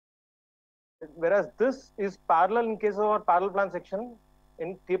whereas this is parallel in case of our parallel plan section.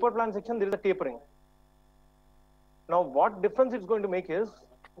 In tapered plan section, there is a tapering. Now, what difference it's going to make is,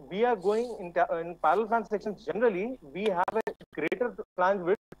 we are going in parallel plan sections, generally, we have a greater flange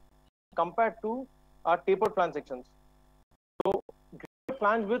width compared to our tapered plan sections. So, greater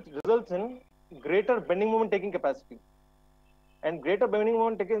flange width results in greater bending moment taking capacity. And greater bending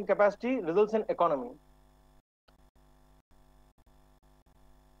moment taking capacity results in economy.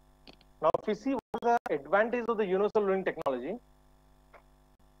 Now, if you see what is the advantage of the universal rolling technology,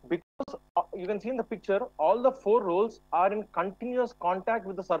 because you can see in the picture, all the four rolls are in continuous contact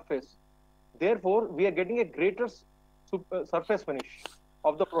with the surface. Therefore, we are getting a greater surface finish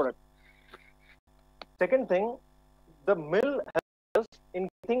of the product. Second thing, the mill helps us in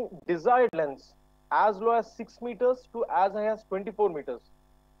getting desired lengths as low as 6 meters to as high as 24 meters.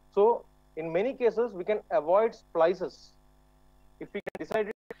 So, in many cases, we can avoid splices if we can decide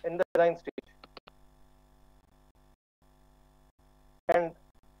it in the design stage. And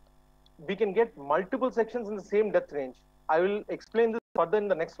we can get multiple sections in the same depth range. I will explain this further in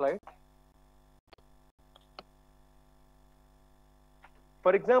the next slide.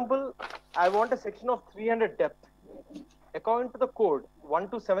 For example, I want a section of 300 depth. According to the code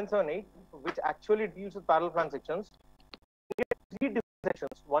 12778, which actually deals with parallel plan sections, we get three different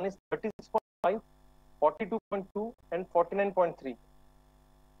sections. One is 36.5, 42.2, and 49.3.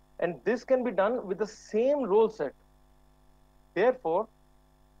 And this can be done with the same roll set. Therefore,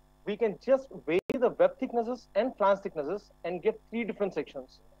 we can just vary the web thicknesses and flange thicknesses and get three different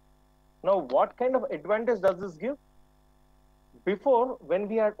sections. Now, what kind of advantage does this give? Before, when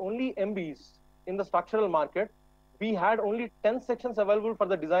we had only MBs in the structural market, we had only 10 sections available for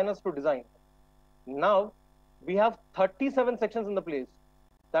the designers to design. Now, we have 37 sections in the place.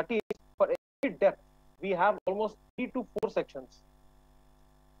 That is, for every depth, we have almost 3 to 4 sections.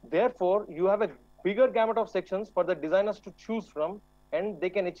 Therefore, you have a bigger gamut of sections for the designers to choose from, and they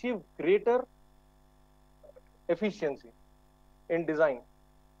can achieve greater efficiency in design.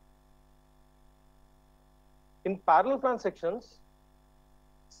 In parallel plan sections,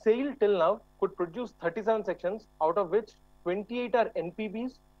 SAIL till now could produce 37 sections, out of which 28 are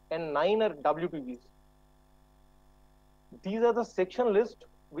NPBs and 9 are WPBs. These are the section list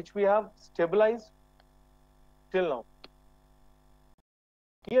which we have stabilized till now.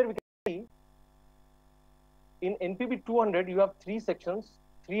 Here we can see in NPB 200 you have 3 sections,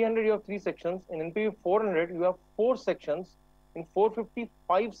 300 you have 3 sections, in NPB 400 you have 4 sections, in 450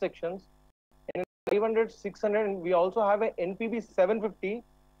 5 sections, and in 500 600, and we also have a NPB 750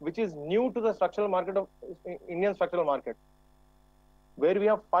 which is new to the structural market of Indian structural market, where we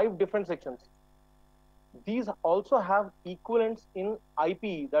have 5 different sections. These also have equivalents in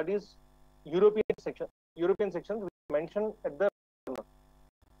IPE, that is European sections, which is mentioned at the corner.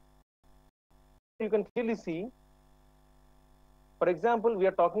 You can clearly see, for example, we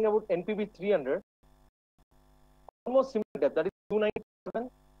are talking about NPB 300, almost similar depth, that is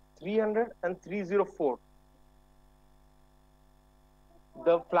 297, 300, and 304.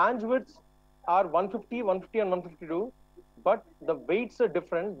 The flange widths are 150, 150, and 152, but the weights are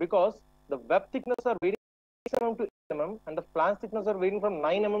different because the web thickness are varying from 6 mm to 8 mm, and the flange thickness are varying from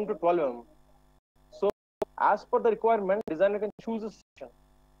 9 mm to 12 mm. So, as per the requirement, designer can choose a section.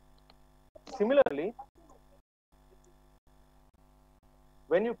 Similarly,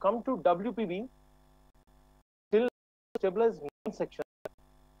 when you come to WPB, till stabilized 9 sections.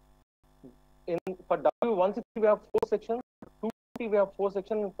 For W160 we have 4 sections, 250 we have 4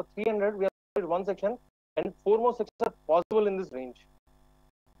 sections, and for 300 we have 1 section, and 4 more sections are possible in this range.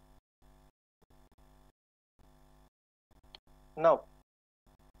 Now,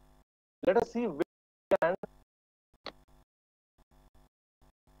 let us see which can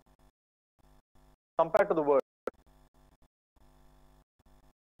compared to the world.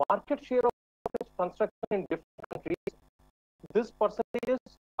 Market share of construction in different countries, this percentages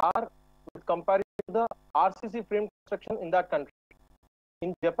are with comparison to the RCC frame construction in that country.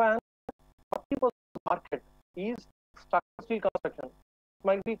 In Japan, 40% of the market is structural steel construction. It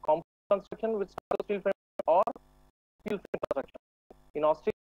might be composite construction with structural steel frame or steel frame construction. In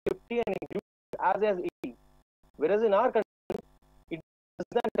Australia, 50, and in UK as 80. Whereas in our country, it is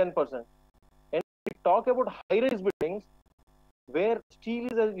less than 10%. And we talk about high-rise buildings where steel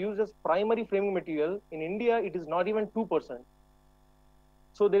is used as primary framing material. In India, it is not even 2%.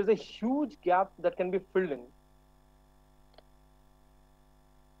 So there is a huge gap that can be filled in.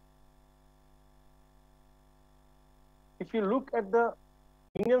 If you look at the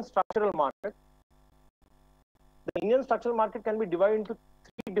Indian structural market, the Indian structural market can be divided into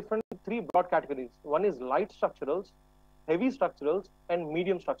three broad categories. One is light structurals, heavy structurals, and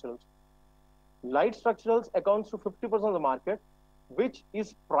medium structurals. Light structurals accounts to 50% of the market, which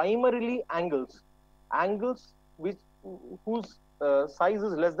is primarily angles, angles which whose size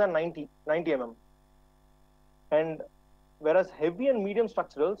is less than 90 mm. And whereas heavy and medium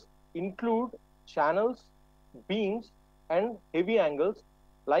structurals include channels, beams, and heavy angles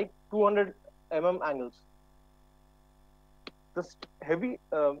like 200 mm angles. The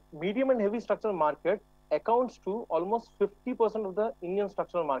medium and heavy structural market accounts to almost 50% of the Indian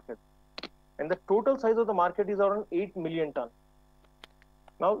structural market, and the total size of the market is around 8 million ton.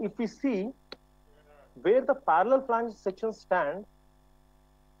 Now, if we see where the parallel flange sections stand,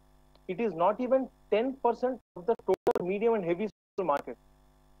 it is not even 10% of the total medium and heavy structural market.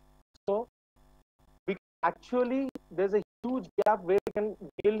 So, we actually, there's a huge gap where we can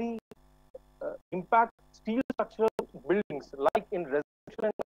really impact steel structural buildings, like in residential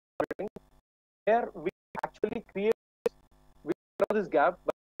and buildings, where we actually create this gap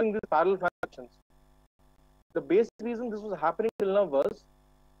by using these parallel flange sections. The basic reason this was happening till now was,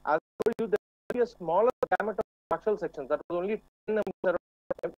 as I told you, there would be a smaller diameter of structural sections that was only 10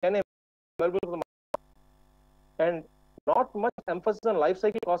 mm available for the market, and not much emphasis on life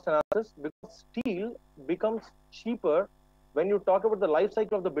cycle cost analysis, because steel becomes cheaper when you talk about the life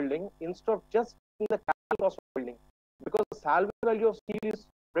cycle of the building instead of just the capital cost of the building, because the salvage value of steel is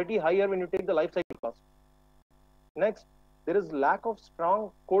pretty higher when you take the life cycle cost. Next, there is lack of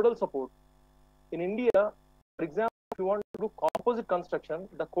strong codal support. In India, for example, if you want to do composite construction,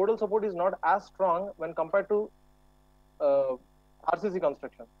 the codal support is not as strong when compared to RCC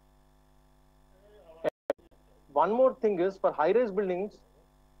construction. And one more thing is, for high-rise buildings,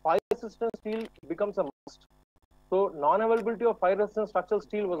 fire-resistant steel becomes a must. So, non-availability of fire-resistant structural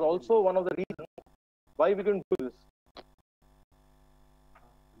steel was also one of the reasons why we couldn't do this.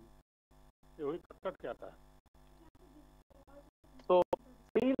 So,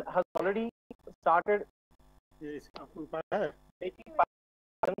 steel has already started making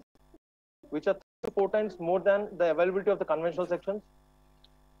patterns which are 3 to 4 times more than the availability of the conventional sections.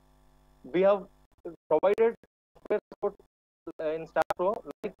 We have provided support in StatPro,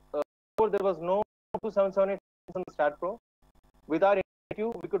 like before there was no 2778 in StatPro. With our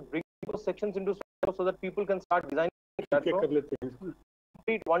initiative, we could bring those sections into StatPro so that people can start designing StatPro.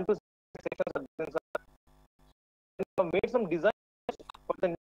 Complete 1 to 6 sections. We have made some designs for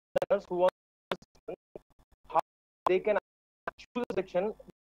the designers who want how they can choose a section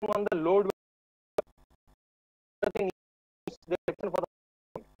on the load.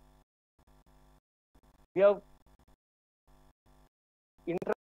 We have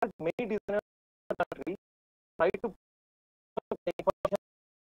interacted with many designers in the country, try to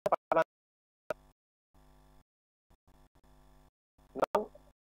now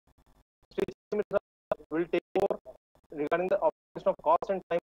will take over regarding the operation of cost and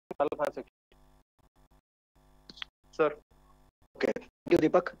time section. Sir. Okay, thank you,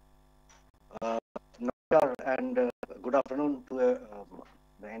 Deepak. Namaskar and good afternoon to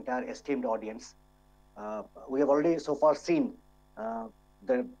the entire esteemed audience. We have already so far seen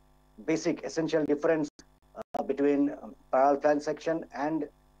the basic essential difference between parallel flange section and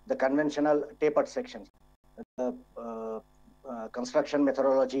the conventional tapered sections. The construction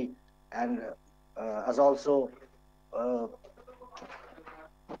methodology and as also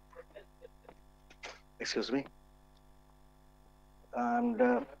excuse me, and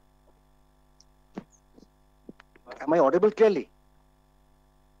am I audible clearly?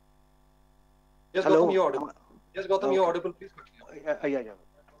 Yes, Hello? Gautam, you're audible. Yes, Gautam, Okay. you're audible. Please continue. Yeah.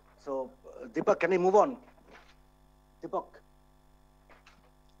 So, Deepak, can you move on?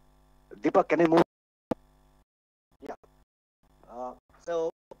 Deepak, can you move? Yeah.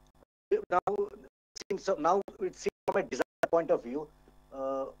 So now it seems from a design point of view,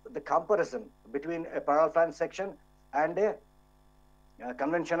 the comparison between a parallel flange section and a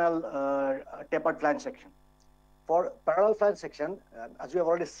conventional tapered flange section. For parallel flange section, as we have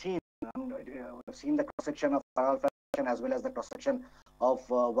already seen, we've seen the cross section of parallel flange section as well as the cross section of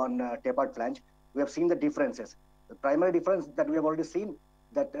one tapered flange. We have seen the differences. The primary difference that we have already seen,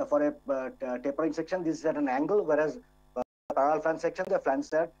 that for a tapering section, this is at an angle, whereas parallel flange section, the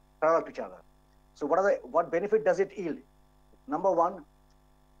flanges are parallel to each other. So what benefit does it yield? Number one,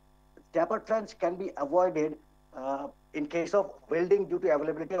 tapered flange can be avoided in case of welding due to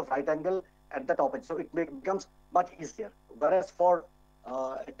availability of right angle at the top edge. So it becomes much easier. Whereas for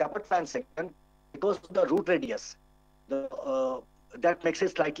a tapered flange section, because of the root radius, that makes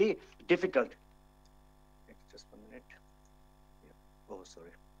it slightly difficult. Just 1 minute. Oh,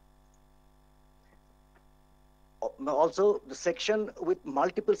 sorry. Also, the section with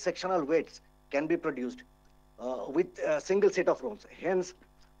multiple sectional weights can be produced with a single set of rolls. Hence,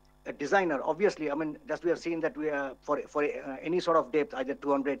 a designer, obviously, I mean, just we have seen that we are for any sort of depth, either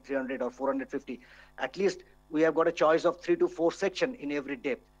 200, 300, or 450, at least we have got a choice of 3 to 4 section in every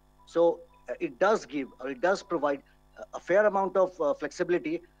depth. So it does give, or it does provide a fair amount of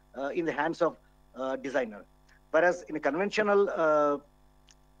flexibility in the hands of designer. Whereas in a conventional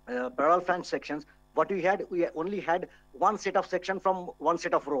parallel flange sections, what we only had one set of section from one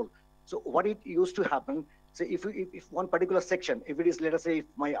set of roll. So what it used to happen, say if one particular section, if it is, let us say, if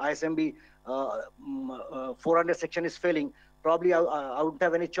my ISMB 400 section is failing, probably I wouldn't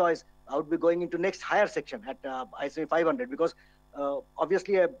have any choice. I would be going into next higher section at ISMB 500, because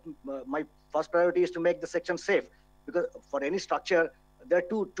obviously my first priority is to make the section safe, because for any structure there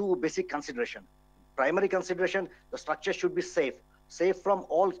are two basic consideration. Primary consideration, the structure should be safe from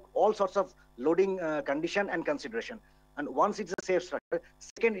all sorts of loading condition and consideration. And once it's a safe structure,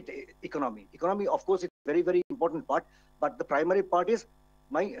 second, economy, of course, it's very, very important part, but the primary part is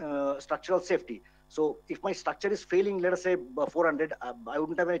my structural safety. So if my structure is failing, let us say 400, I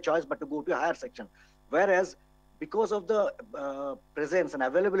wouldn't have any choice but to go to a higher section. Whereas because of the presence and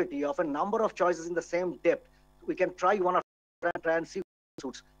availability of a number of choices in the same depth, we can try one of try and see what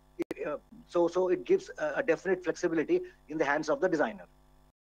suits. So it gives a definite flexibility in the hands of the designer.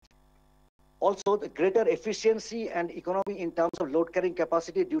 Also, the greater efficiency and economy in terms of load carrying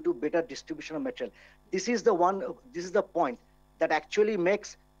capacity due to better distribution of material. This is the point that actually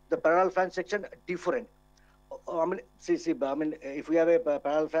makes the parallel flange section different. I mean, I mean, if we have a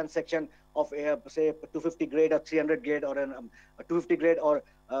parallel flange section of say 250 grade or 300 grade, or a 250 grade, or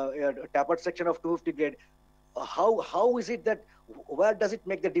a tapered section of 250 grade, how is it that, where does it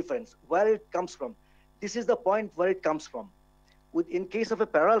make the difference? Where it comes from? This is the point where it comes from. In case of a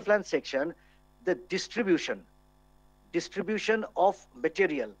parallel flange section, the distribution of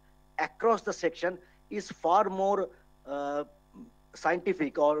material across the section is far more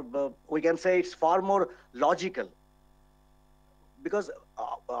scientific, or we can say it's far more logical, because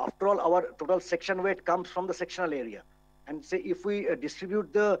after all, our total section weight comes from the sectional area. And say if we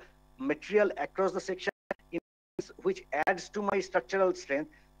distribute the material across the section, which adds to my structural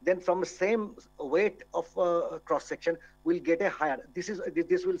strength, then from the same weight of cross section, we'll get a higher. This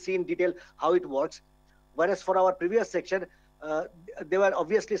we'll see in detail how it works. Whereas for our previous section, they were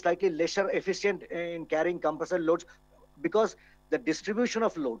obviously slightly lesser efficient in carrying compressor loads, because the distribution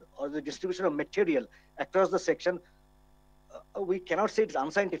of load or the distribution of material across the section, we cannot say it's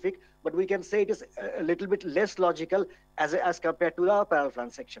unscientific, but we can say it is a little bit less logical as compared to the parallel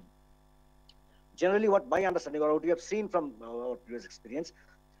flange section. Generally, what my understanding, or what we have seen from our previous experience,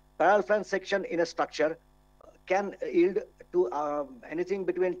 parallel flange section in a structure can yield to anything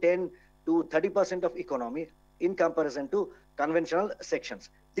between 10 to 30% of economy in comparison to conventional sections.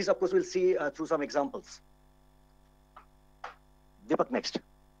 This, of course, we'll see through some examples. Deepak, next.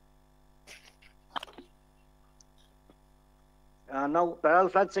 Now, parallel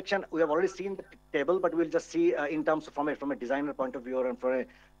flange section, we have already seen the table, but we'll just see in terms of from a designer point of view, and for a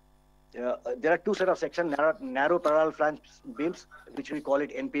there are two set of sections: narrow parallel flange beams, which we call it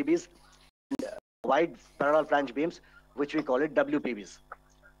NPBs, and wide parallel flange beams, which we call it WPBs.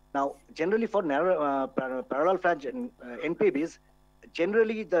 Now, generally for narrow parallel flange NPBs,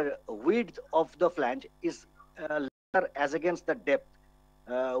 generally the width of the flange is lesser as against the depth.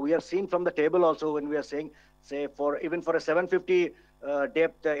 We have seen from the table also, when we are saying, say, even for a 750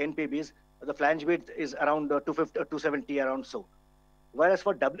 depth NPBs, the flange width is around 250 or 270, around so. Whereas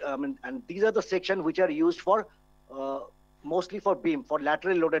for and these are the sections which are used for mostly for beam, for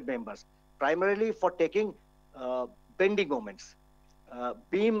laterally loaded members, primarily for taking bending moments.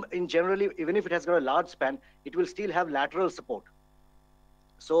 Beam in generally, even if it has got a large span, it will still have lateral support.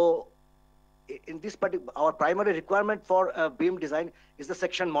 So in this particular, our primary requirement for beam design is the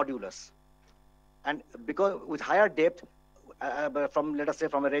section modulus. And because with higher depth, from, let us say,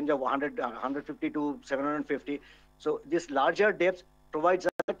 from a range of 150 to 750, so this larger depth provides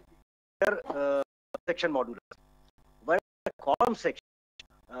a better section modulus. Whereas the column section,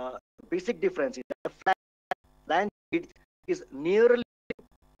 basic difference is that the flange width is nearly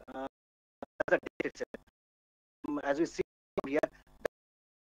as the depth itself. As we see here,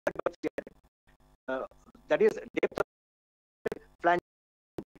 that is depth of flange.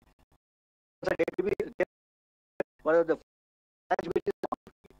 Whether the flange width is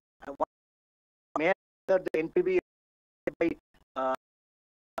the NPB by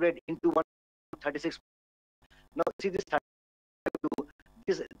into 136. Now see this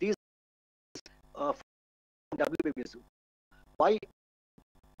these WPBs. Why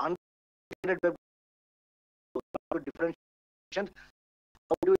 100 differentiation?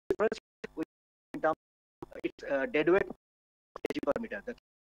 How do we differentiate in terms of its dead weight kg per meter? That's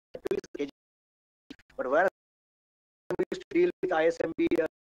we used to deal with ISMB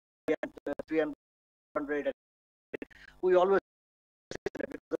and 300, we always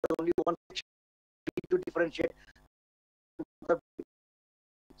because there's only one section to differentiate.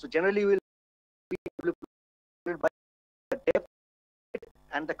 So generally, we'll be able to by the depth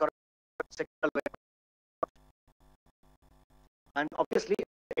and the correct sectional weight. And obviously,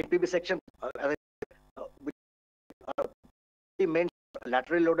 NPB section, which are main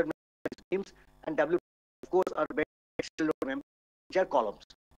lateral loaded beams, and W, of course, are axial loaded members, which are columns.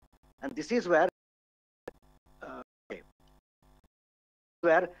 And this is where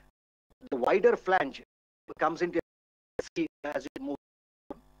the wider flange comes into as it moves.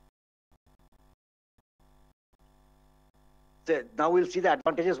 So now we'll see the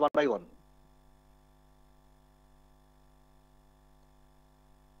advantages one by one.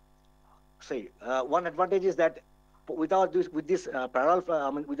 See, one advantage is that without this, with this parallel,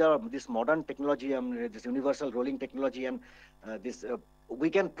 with this modern technology, this universal rolling technology, and we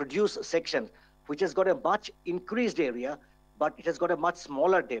can produce sections which has got a much increased area, but it has got a much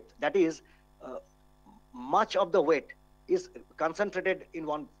smaller depth. That is, much of the weight is concentrated in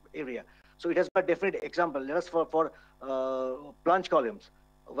one area. So it has got a definite example. Let us for plunge columns,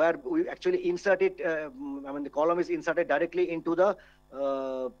 where we actually insert it. The column is inserted directly into the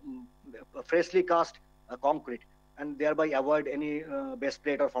freshly cast concrete, and thereby avoid any base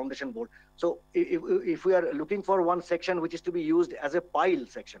plate or foundation board. So if we are looking for one section which is to be used as a pile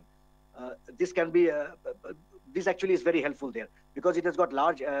section, this can be this actually is very helpful there, because it has got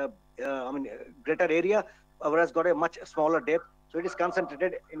large greater area, whereas got a much smaller depth, so it is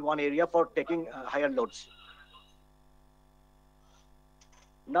concentrated in one area for taking higher loads.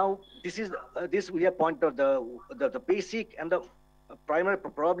 Now this is this we have pointed the basic and the primary,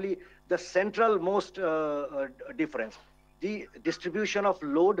 probably the central most difference, the distribution of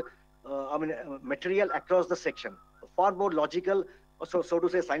load, material across the section. Far more logical, so to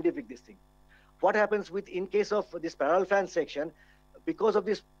say scientific, this thing. What happens with in case of this parallel flange section, because of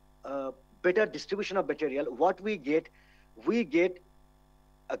this better distribution of material, what we get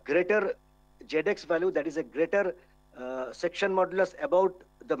a greater ZX value, that is a greater section modulus about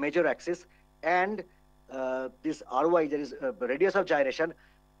the major axis, and this RY, there is radius of gyration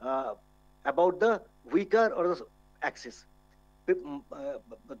about the weaker or the axis.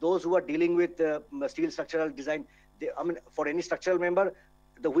 Those who are dealing with steel structural design, for any structural member,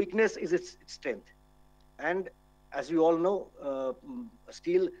 the weakness is its strength. And as you all know,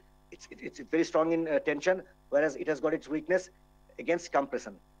 steel, it's very strong in tension, whereas it has got its weakness against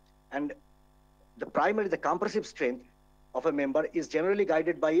compression. And the compressive strength of a member is generally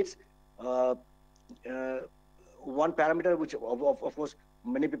guided by its one parameter, which of course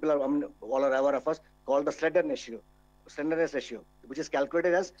many people are all are aware of us, called the slenderness ratio, which is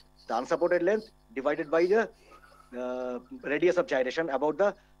calculated as the unsupported length divided by the radius of gyration about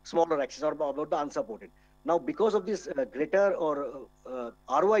the smaller axis or about the unsupported. Now, because of this greater or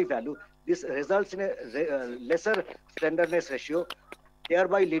RY value, this results in a lesser slenderness ratio,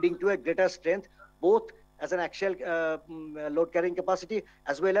 thereby leading to a greater strength, both as an axial load carrying capacity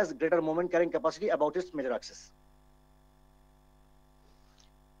as well as greater moment carrying capacity about its major axis.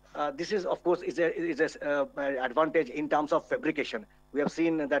 This is, of course, is a advantage in terms of fabrication. We have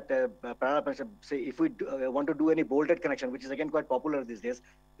seen that say if we want to do any bolted connection, which is again quite popular these days,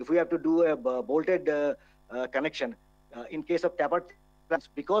 if we have to do a bolted connection, in case of tapered plants,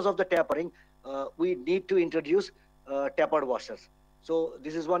 because of the tapering, we need to introduce tapered washers. So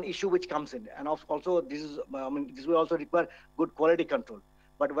this is one issue which comes in, and also this is this will also require good quality control.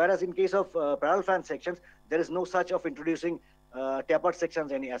 But whereas in case of parallel flange sections, there is no such of introducing tapered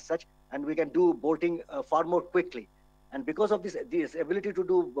sections any as such, and we can do bolting far more quickly. And because of this ability to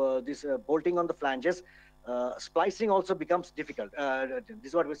do this bolting on the flanges, splicing also becomes difficult. This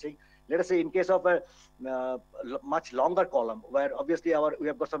is what we're saying. Let us say in case of a much longer column, where obviously we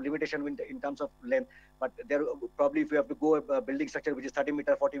have got some limitation in terms of length, but there probably if we have to go a building structure which is 30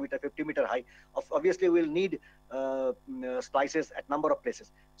 meter, 40 meter, 50 meter high, obviously we'll need splices at number of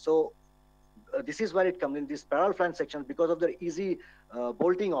places. So this is where it comes in, these parallel flange sections, because of the easy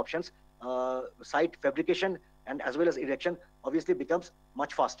bolting options, site fabrication and as well as erection obviously becomes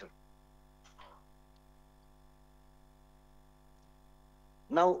much faster.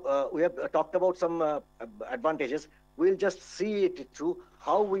 Now we have talked about some advantages. We'll just see it through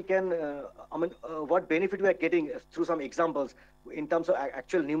how we can, what benefit we are getting through some examples in terms of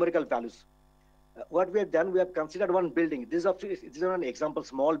actual numerical values. What we have done, we have considered one building. This is an example,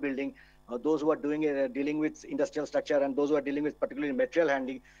 small building. Those who are dealing with industrial structure and those who are dealing with particularly material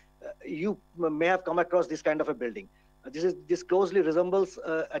handling, you may have come across this kind of a building. This closely resembles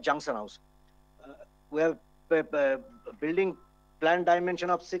a junction house. We have building plan dimension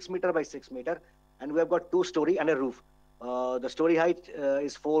of 6 meter by 6 meter, and we have got 2-story and a roof. The story height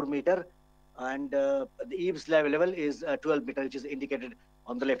is 4 meter, and the eaves level is 12 meter, which is indicated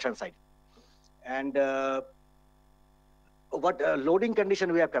on the left hand side. And what loading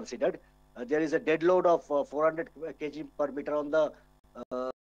condition we have considered? There is a dead load of 400 kg per meter on the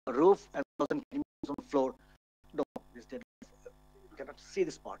roof and 1000 kg on the floor. No, this dead load, you cannot see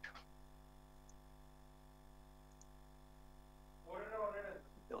this part.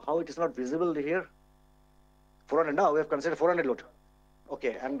 How it is not visible here? 400. Now we have considered 400 load.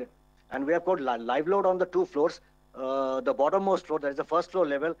 Okay, and we have got live load on the 2 floors. The bottommost floor, that is the first floor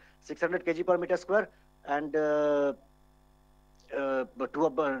level, 600 kg per meter square, and 200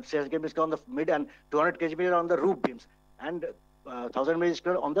 kg on the mid and 200 kg on the roof beams, and 1000 kg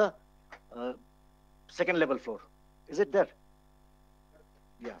square on the second level floor. Is it there?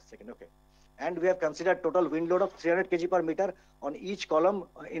 Yeah, second. Okay. And we have considered total wind load of 300 kg per meter on each column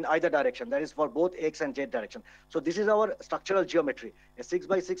in either direction. That is for both X and Z direction. So this is our structural geometry. A 6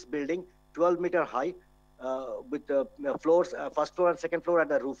 by 6 building, 12 meter high, with floors, first floor and second floor at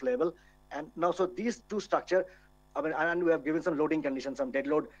the roof level. And now, so these 2 structure, I mean, and we have given some loading conditions, some dead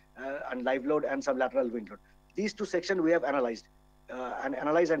load and live load, and some lateral wind load. These 2 sections we have analyzed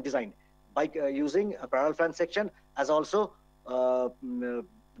and designed by using a parallel flange section, as also the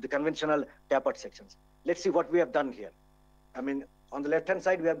conventional tapered sections. Let's see what we have done here. I mean, on the left hand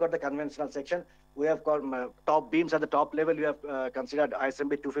side, we have got the conventional section. We have got top beams at the top level. We have considered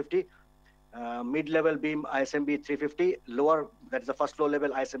ISMB 250, mid-level beam ISMB 350, lower, that is the first floor level,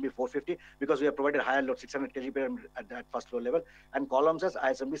 ISMB 450, because we have provided higher load 600 kg at that first floor level, and columns as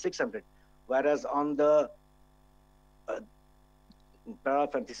ISMB 600. Whereas on the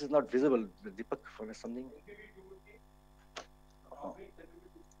parallel, this is not visible. Deepak, for something. Oh.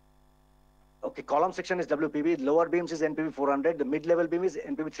 Okay, column section is WPB, lower beams is NPB 400, the mid-level beam is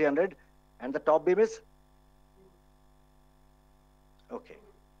NPB 300, and the top beam is? Okay,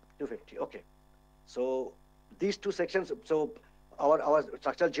 250, okay. So these 2 sections, so our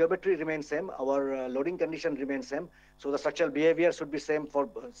structural geometry remains same, our loading condition remains same, so the structural behavior should be same for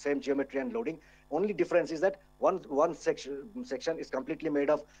same geometry and loading. Only difference is that one section is completely made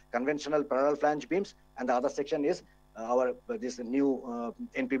of conventional parallel flange beams, and the other section is this new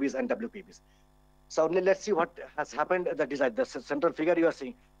NPBs and WPBs. So let's see what has happened. The design, the central figure you are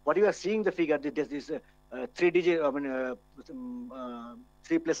seeing. What you are seeing, the figure, this 3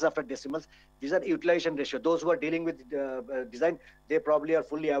 places after decimals. These are utilization ratio. Those who are dealing with design, they probably are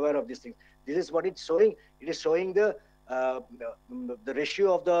fully aware of these things. This is what it's showing. It is showing the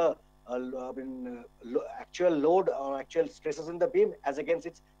ratio of the actual load or actual stresses in the beam as against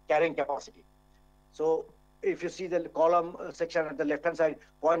its carrying capacity. So if you see the column section at the left hand side,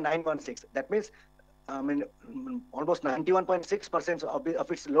 0.916, that means almost 91.6%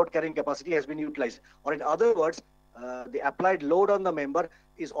 of its load carrying capacity has been utilized. Or in other words, the applied load on the member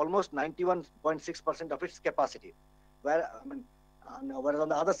is almost 91.6% of its capacity. Whereas on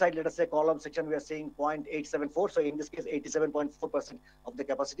the other side, let us say column section, we are seeing 0.874. So in this case, 87.4% of the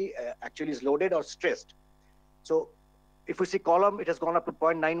capacity actually is loaded or stressed. So if we see column, it has gone up to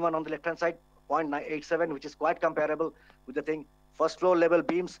 0.91 on the left hand side, 0.987, which is quite comparable with the thing. First floor level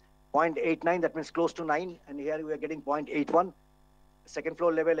beams, 0.89, that means close to 9, and here we are getting 0.81. Second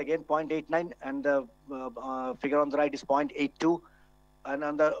floor level again 0.89, and the figure on the right is 0.82, and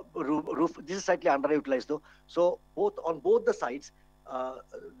on the roof this is slightly underutilized though. So on both the sides,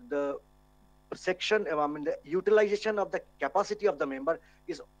 the section, the utilization of the capacity of the member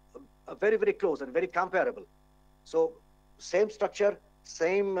is very, very close and very comparable. So same structure,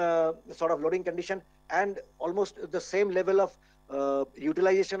 same sort of loading condition, and almost the same level of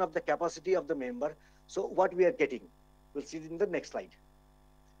utilization of the capacity of the member. So what we are getting, we'll see in the next slide.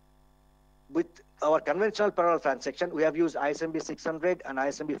 With our conventional parallel flange section, we have used ISMB 600 and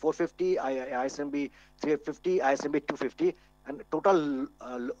ISMB 450, ISMB 350, ISMB 250, and total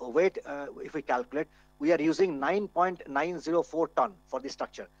weight, if we calculate, we are using 9.904 ton for this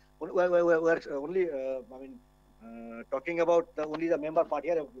structure. We're only, talking about only the member part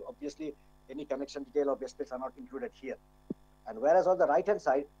here. Obviously, any connection detail or base plates are not included here. And whereas on the right hand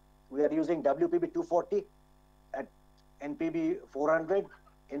side, we are using WPB 240 at NPB 400,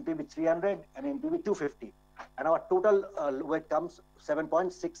 NPB 300, and NPB 250. And our total weight comes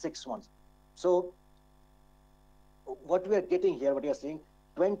 7.661. So what we are getting here, what you are seeing,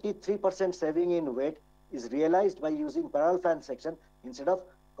 23% saving in weight is realized by using parallel flange section instead of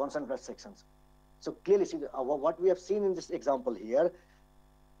constant flange sections. So clearly, see what we have seen in this example here,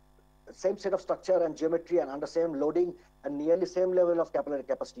 same set of structure and geometry and under same loading and nearly same level of capillary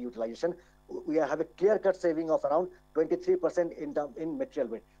capacity utilization, we have a clear-cut saving of around 23% in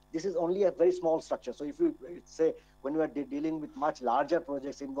material weight. This is only a very small structure. So if you say when we are dealing with much larger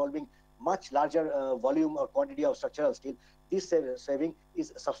projects involving much larger volume or quantity of structural steel, this saving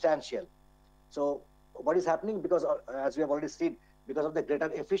is substantial. So what is happening, because as we have already seen, because of the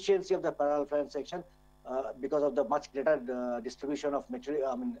greater efficiency of the parallel flange section, because of the much greater distribution of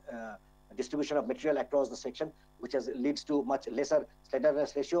material, distribution of material across the section, which leads to much lesser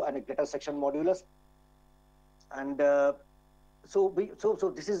slenderness ratio and a greater section modulus. And so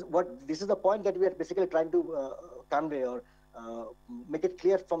this is the point that we are basically trying to convey or make it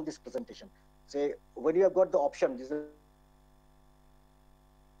clear from this presentation. Say when you have got the option, this is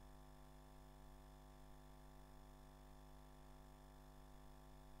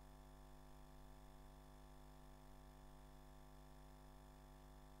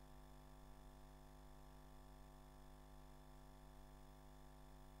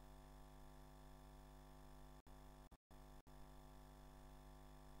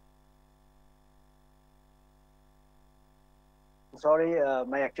sorry,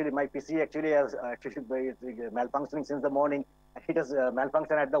 my PC actually has malfunctioning since the morning. It has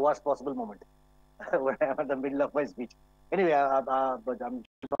malfunctioned at the worst possible moment when I'm at the middle of my speech. Anyway, but I'm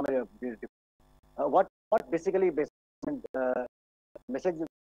what basically message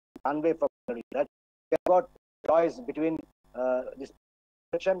convey from that we have got choice between this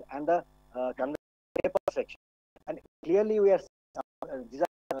section and the paper section, and clearly we are these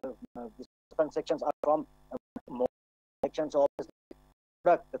different sections are from more sections. So obviously,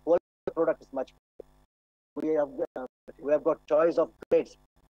 the quality of the product is much. We have got choice of grades.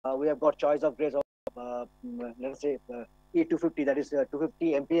 We have got choice of grades of let's say E250, that is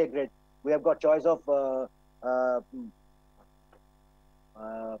 250 MPa grade. We have got choice of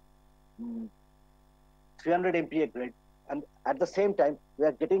 300 MPa grade, and at the same time we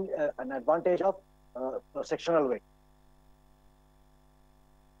are getting an advantage of sectional weight.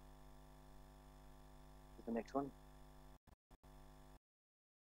 The next one.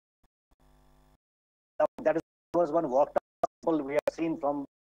 That was one walked up we have seen from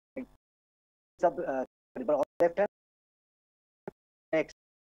on the left hand. Next,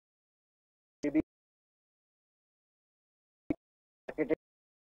 we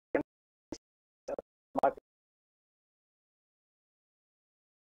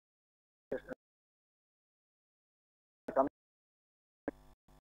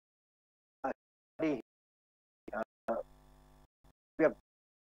have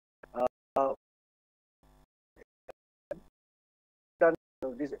done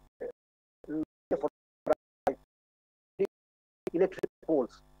this electric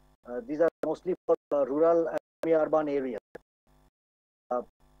poles. These are mostly for rural and semi-urban areas.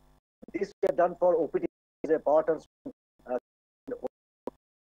 This we have done for OPT is a power transmission.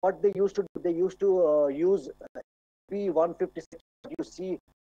 What they used to do, they used to use P156. You see,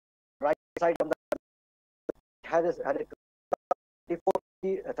 right side on the had a 34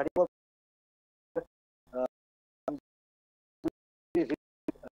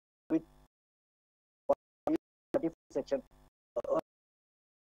 with section.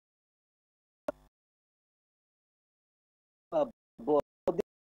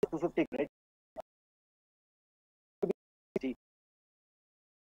 250 grade.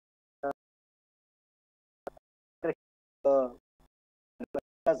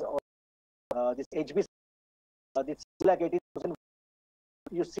 This HB, this like 80,000.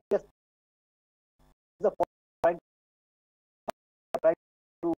 You see the point right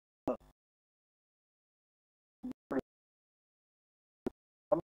to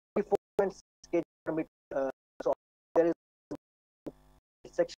 4.6 kg per meter. So there is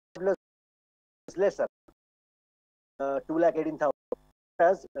section is lesser, 2,18,000.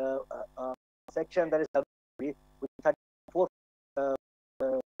 As section that is with 34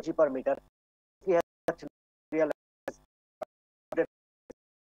 kg per meter. We have realized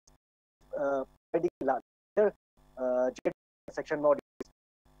larger section modules,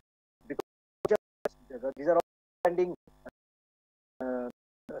 because these are all standing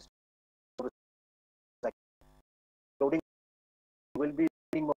loading will be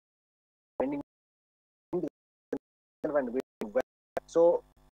bending so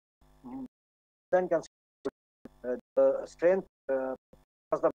then the strength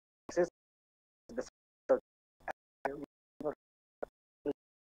of the axis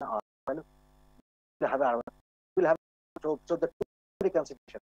will have so the two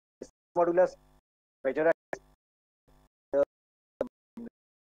consideration modulus major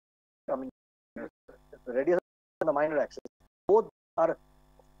radius and the minor axis, both are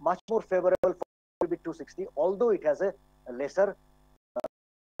much more favorable for bit 260, although it has a lesser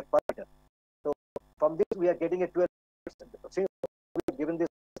per meter. So from this we are getting a 12%. Since we have given this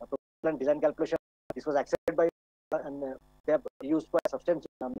design calculation, this was accepted by and they have used quite substantial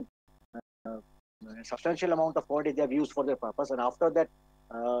amount of quantity they have used for their purpose. And after that,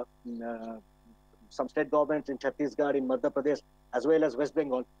 some state governments in Chhattisgarh, in Madhya Pradesh, as well as West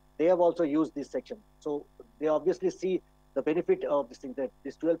Bengal, they have also used this section. So they obviously see the benefit of this thing, that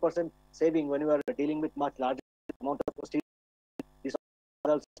this 12% saving when you are dealing with much larger amount of steel. This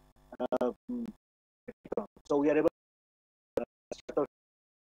results, so we are able to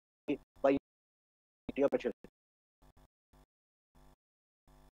by material.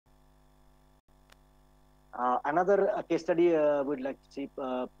 Another case study would like to see,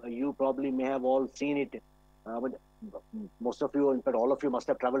 you probably may have all seen it, but most of you, in fact, all of you must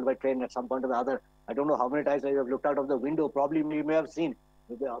have traveled by train at some point or the other. I don't know how many times I have looked out of the window. Probably you may have seen.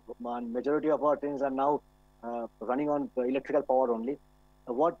 The majority of our trains are now running on electrical power only.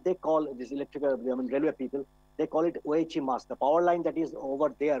 What they call this electrical, I mean, railway people, they call it OHE mast. The power line that is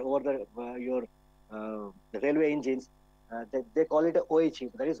over there, over the the railway engines, they call it OHE.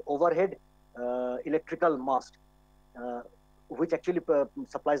 That is overhead electrical mast, which actually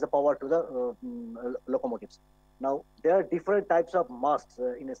supplies the power to the locomotives. Now, there are different types of masts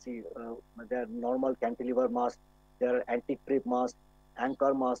in a sea. There are normal cantilever mast, there are anti-creep mast,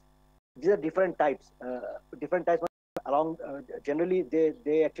 anchor mast. These are different types. Different types along. Generally,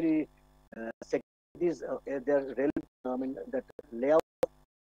 they actually segment these their rail. I mean that layout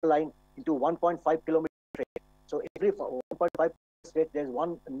line into 1.5 kilometer straight. So every 1.5 straight, there is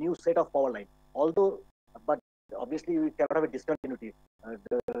one new set of power line. Although, but obviously we cannot have a discontinuity.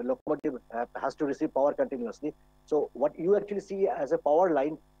 The locomotive has to receive power continuously. So what you actually see as a power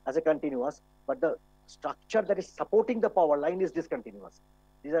line as a continuous, but the structure that is supporting the power line is discontinuous.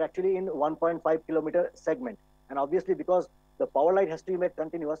 These are actually in 1.5 kilometer segment. And obviously because the power line has to be made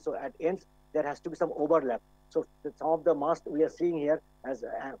continuous, so at ends there has to be some overlap. So some of the mast we are seeing here as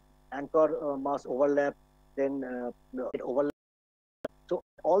anchor mast overlap, then overlap. So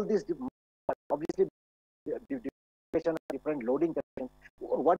all these obviously different loading conditions.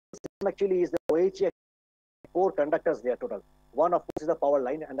 What actually is the OHE, 4 conductors there total. One of course is the power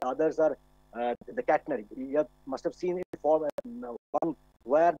line, and the others are the catenary. You must have seen it for one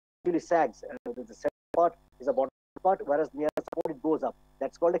where actually sags. The center part is the bottom part, whereas near the support it goes up.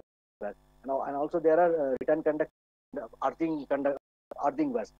 That's called a catenary. Now, and also there are return conductor,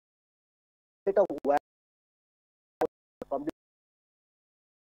 earthing wires. From the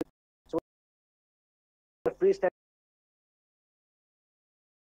so freestyle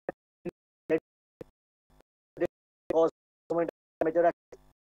cause major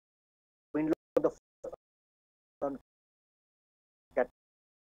wind load of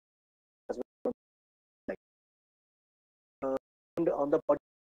the on the body.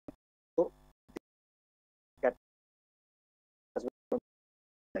 So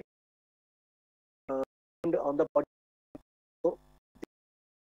on the body. So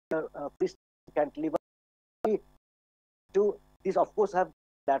fish cantilever to these of course have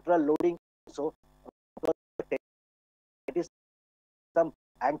lateral loading. So it is some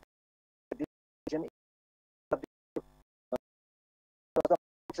anchor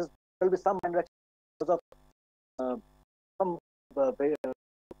will be some because of some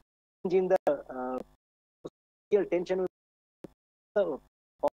change in the tension. So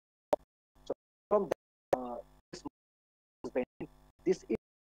from this is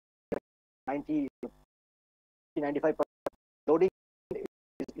 95% loading is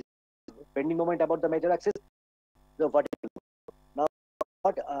bending moment about the major axis, the vertical. Now,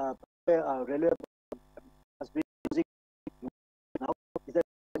 what railway has been using now is that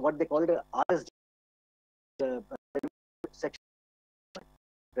what they call it RSG section,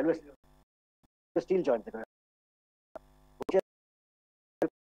 railway steel joint.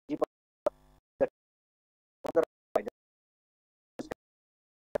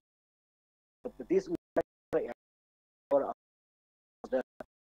 This for the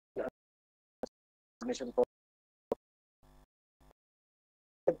mission for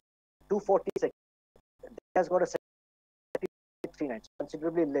 240 seconds. It has got a 39,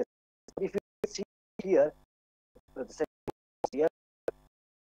 considerably less. If you see here, the second here,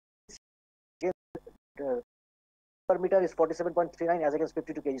 per meter is 47.39 as against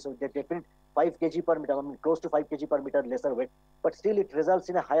 52 kg. So definitely 5 kg per meter, I mean close to 5 kg per meter lesser weight, but still it results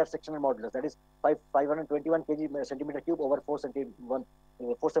in a higher sectional modulus. That is 521 kg centimeter cube over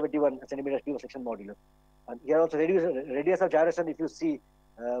 471 centimeter cube section modulus. And here also radius of gyration, if you see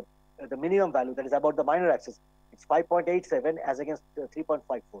the minimum value, that is about the minor axis, it's 5.87 as against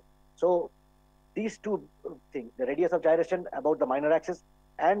 3.54. So these two things, the radius of gyration about the minor axis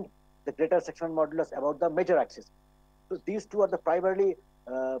and the greater sectional modulus about the major axis. So these two are the primarily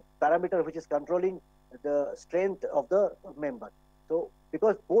parameter which is controlling the strength of the member. So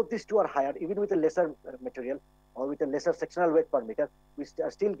because both these two are higher, even with a lesser material or with a lesser sectional weight per meter, we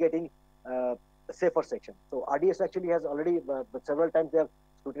are still getting a safer section. So RDS actually has already several times they have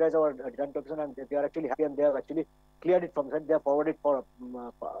scrutinized our design documentation and they are actually happy and they have actually cleared it from them. They have forwarded for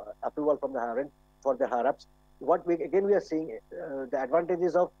approval from the higher end for the higher ups. What we are seeing the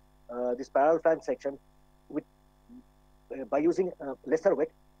advantages of this parallel flange section with by using lesser weight,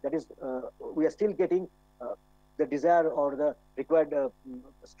 that is, we are still getting the desire or the required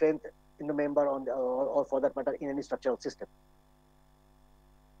strength in the member on the, or for that matter in any structural system.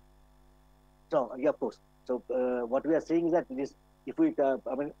 So yeah, of course. So what we are seeing is that this, if we,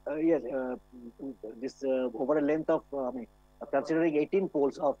 yes, this over a length of, considering 18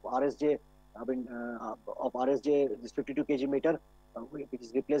 poles of RSJ, of RSJ, this 52 kg meter, which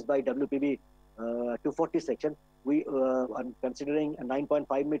is replaced by WPB 240 section, we are considering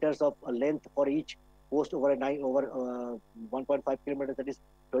 9.5 meters of length for each post over 1.5 kilometers, that is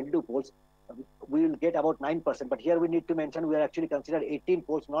 22 poles. We will get about 9%. But here we need to mention we are actually considered 18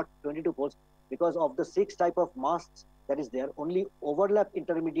 poles, not 22 poles, because of the 6 type of masts that is there. Only overlap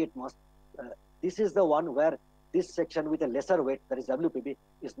intermediate mast. This is the one where this section with a lesser weight, that is WPB,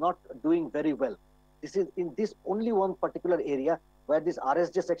 is not doing very well. This is in this only one particular area where this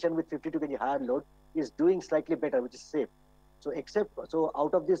RSJ section with 52 kg higher load is doing slightly better, which is safe. So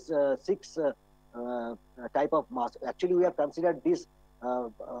out of this 6 type of mast, actually we have considered this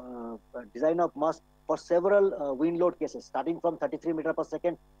design of mast for several wind load cases, starting from 33 meter per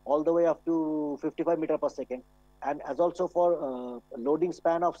second all the way up to 55 meter per second, and as also for loading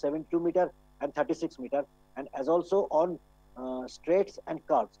span of 72 meter and 36 meter, and as also on straights and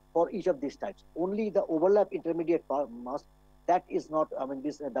curves for each of these types. Only the overlap intermediate mast, that is not,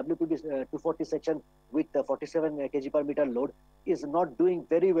 this WPB 240 section with 47 kg per meter load is not doing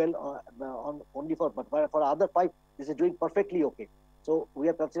very well on only for, but for other 5, this is doing perfectly okay. So we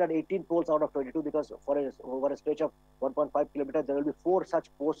have considered 18 poles out of 22 because for over a stretch of 1.5 kilometers, there will be 4 such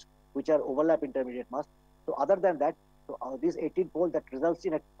posts which are overlap intermediate mast. So other than that, so these 18 poles, that results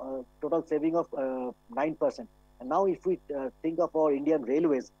in a total saving of 9%. And now if we think of our Indian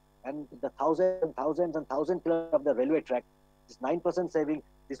railways and the thousands and thousands kilometers of the railway track, this 9% saving,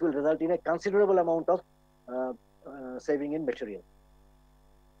 this will result in a considerable amount of saving in material.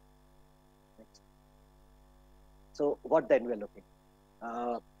 Next. So what then we are looking?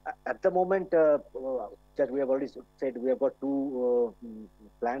 At the moment, that we have already said, we have got 2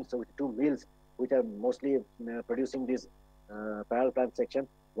 plants, so 2 mills which are mostly producing this parallel plant section.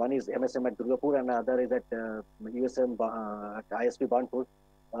 One is MSM at Durgapur and another is at USM at ISP Banpur.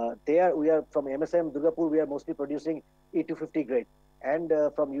 There we are from MSM Durgapur, we are mostly producing E250 grade, and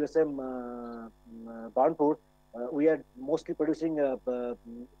from USM Banpur, we are mostly producing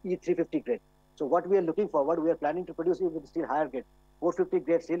E350 grade. So what we are looking forward, we are planning to produce even still higher grade, 450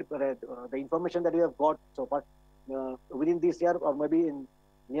 grade steel. The information that we have got so far within this year or maybe in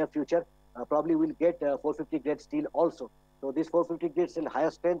near future, probably we'll get 450 grade steel also. So this 450 grade steel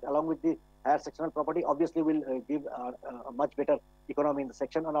higher strength along with the higher sectional property obviously will give a much better economy in the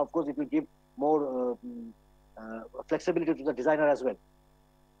section, and of course it will give more flexibility to the designer as well.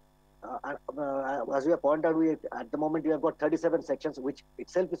 As we have pointed out, at the moment we have got 37 sections, which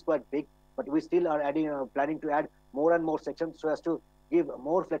itself is quite big, but we still are adding, planning to add more and more sections so as to give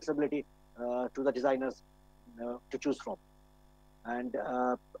more flexibility to the designers to choose from. And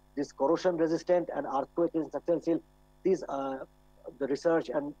this corrosion resistant and earthquake resistant structural steel, these the research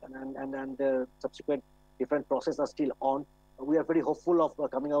and the subsequent different processes are still on. We are very hopeful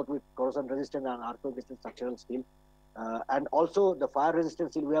of coming out with corrosion resistant and earthquake resistant structural steel. And also the fire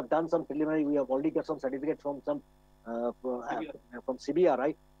resistant steel, we have done some preliminary, we have already got some certificates from some from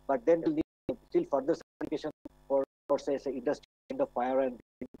CBRI, but then we'll need still further certification for say industry kind of fire, and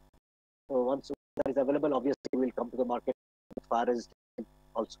so once that is available, obviously we will come to the market with fire resistant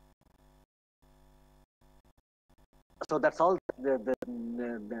also. So that's all.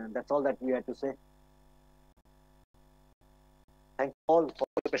 That's all that we had to say. Thank you all for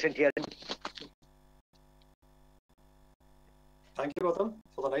the present here. Thank you, Gautam,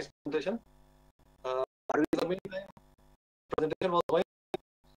 for the nice presentation. In the meantime, presentation was going.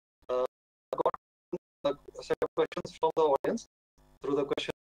 Got a set of questions from the audience through the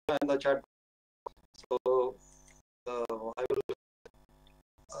question and the chat. So I will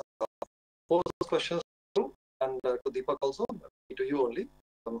pose those questions to and to Deepak also, to you only,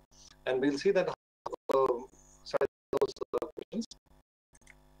 and we'll see that how those questions.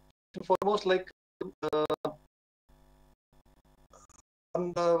 Foremost, like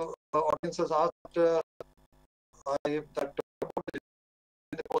and the audience has asked if that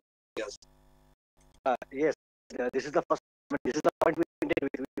in the course, yes. Yes, this is the first. This is the point we made.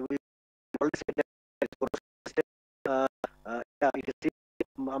 We already said that yeah, it is.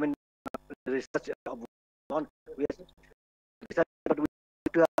 I mean, research on we are research, but we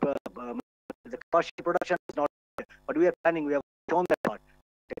have to have the commercial production is not there, but we are planning. We have shown that part.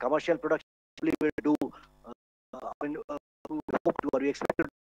 The commercial production we will do. I mean, we hope to or we expect to do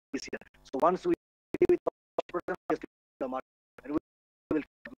this year. So once we do with production, we have to do the market, and we will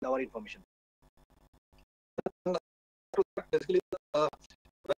give our information. Basically, when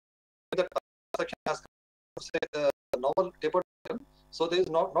the section has say the normal tapered section, so there is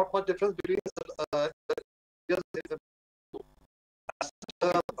not much difference between whatever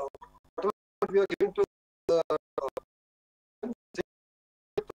we are giving to the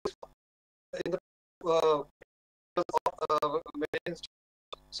in the main,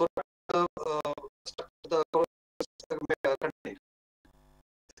 so the contain.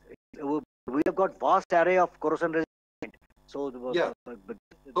 We have got vast array of corrosion resistant. So Yeah. there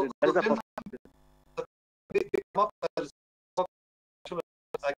is a we come up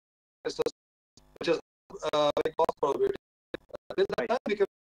which is very cost probability. Till that time, we can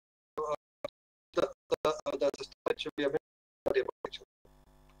the system that should be a picture.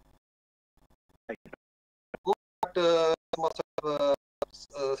 Go back must have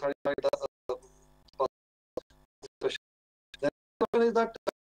satisfied the question. The question is that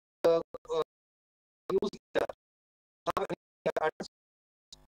use have any add-ons?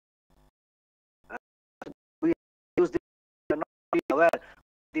 we use this, we are not really aware of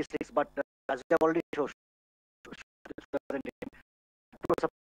these things, but as we have already shown,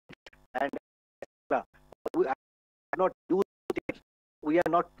 and we are not use it. We are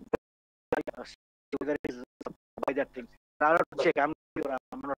not whether it is by that thing. I don't check. I'm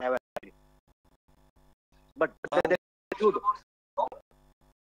not aware. But they should.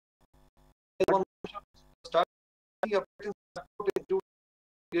 One start related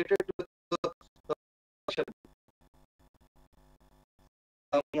to the question.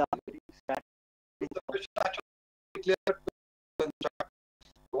 Yeah. The question actually clear to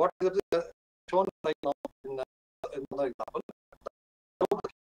what is shown right now in another example.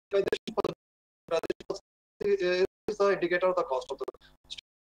 Is the indicator of the cost of the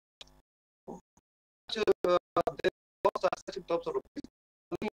they cost as such in terms of rupees.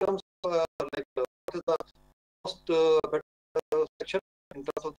 In terms of like what is the cost better section in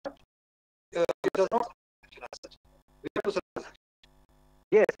terms of that? It does not as such. We have to say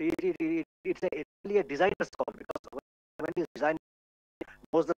Yes, it's really a designer's call, because when the designer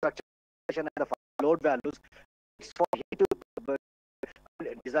knows the structure and the load values, it's for him to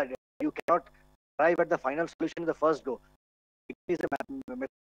design. You cannot arrive at the final solution in the first go. It is a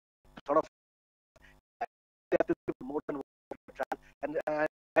sort of you have to do more than one trial and arrive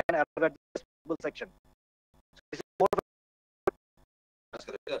at the possible section. So this is more of that's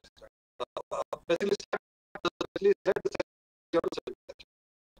correct. Yes. Basically,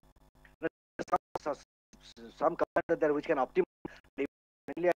 some commander there which can optimize.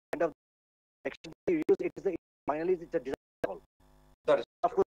 Finally, at the end of the section you use, it is finally it's a design call. That is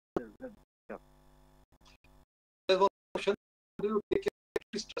of course. There's one question: do you take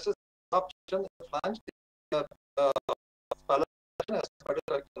stresses option flange parallel as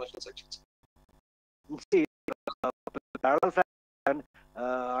particular connection sections? See, parallel flange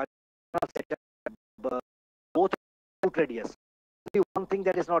section, both out radius. Only one thing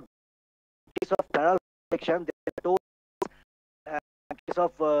that is not. In case of parallel section, there is a toe. In case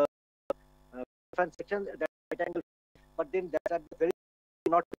of flange section, that right angle. But then that's at the very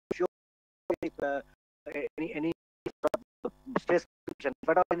not sure if any stress function.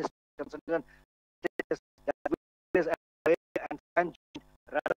 But in concern, that and flange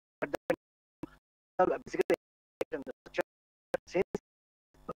rather than basically since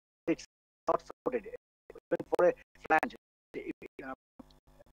it's not supported. Even for a flange, if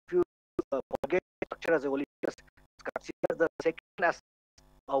you forget structure as a whole, just consider the section as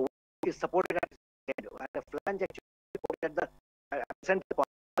is supported at the end, and the flange actually supported at the center point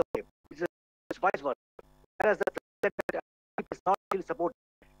of the wave, which is vice versa. Whereas the flange is not actually supported,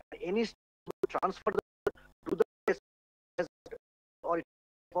 any transfer to the or it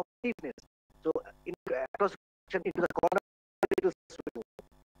for stiffness. So in across into the corner, it will switch.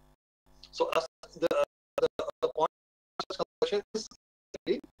 So as the point conversion is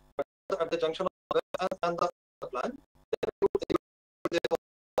at the junction of the and the plan,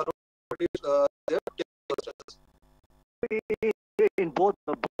 in both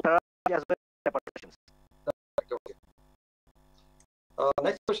as well tapered sections. Okay.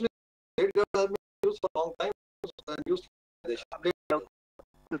 Next question is, blade girds have been used for a long time and used for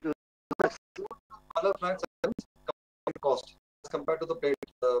color flange sections cost as compared to the plate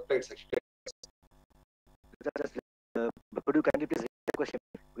section. Could you kindly please repeat the question?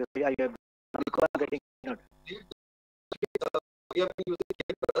 Because I am getting out. We have been using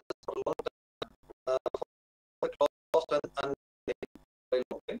blade girders for a long time for cost and very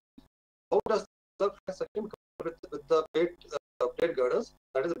long time. How does the flange section compare with the plate girders?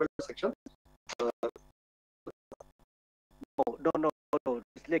 That is the build section. No.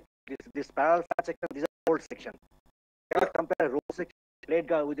 It's like this parallel flange section. These are old section. You cannot compare row section plate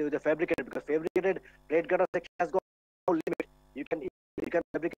girder with the fabricated, because fabricated plate girder section has got no limit. You can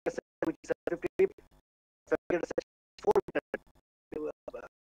fabricate a section which is 50 feet. Fabricated section is 4 meters.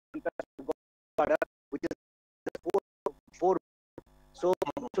 Which is 4. So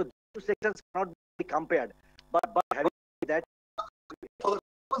these two sections cannot be compared. But having that, For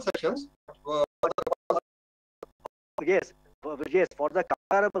the sections, yes, for the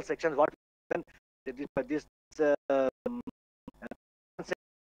comparable sections, what then this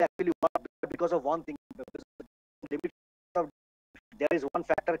actually work because of one thing. There is one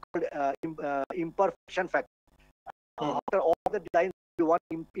factor called imperfection factor. After all the designs, you want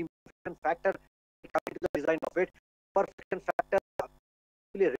imperfection factor coming to the design of it. Perfection factor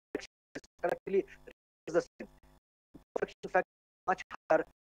actually is the same. Imperfection factor much higher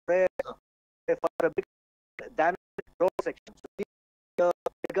for a big than roll section. So the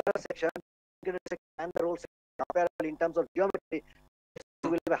bigger section and the roll section comparable in terms of geometry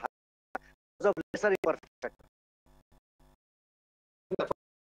will be higher because of lesser imperfection factor.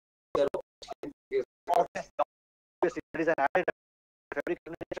 Obviously, there is an added fabric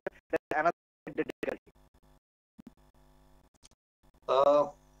that's another difficulty.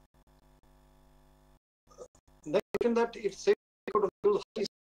 Next question, that if say you could use high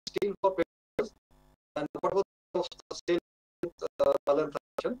steel for papers, and what was the steel color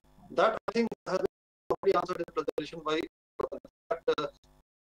fraction? That I think has been already answered in the presentation by.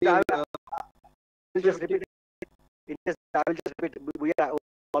 I will just repeat. We are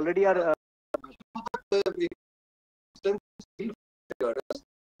already are. Steel girders,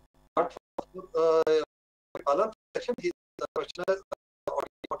 but for color section, the questioner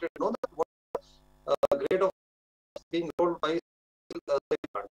wanted to know that what grade of being rolled by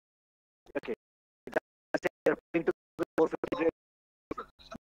Okay. That's referring to 450 grade.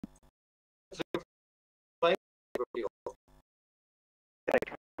 Correct.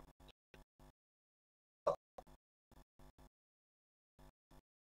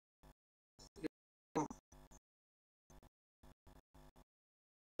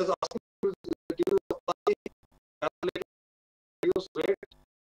 Asking you, do you apply calculated use rate?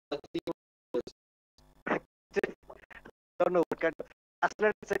 Don't know what kind of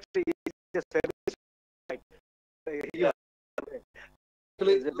accelerated section is just fabric. Yeah.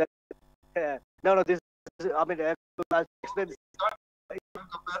 No. This is, I mean, I'll explain this.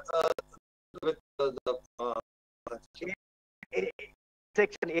 Compare with Any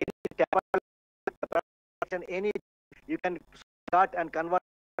section, any you can start and convert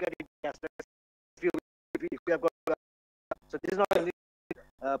it into accelerated if you have got. So this is not only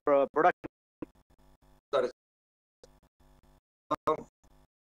product. That is.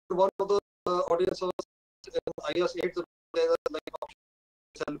 One of the audience was in IS 8, there is like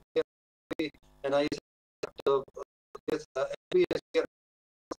option and IS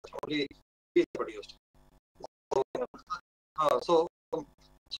only is produced. So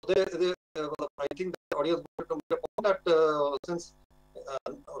they I think the audience wanted to make a point that since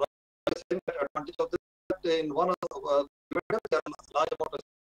saying that advantage of this, that in one of the there are large amount of,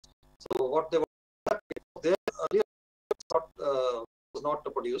 so what they were there earlier was not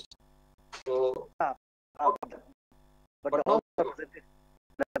produced. So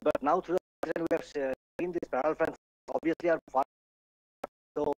but now through the we have seen these parallel fans obviously are far.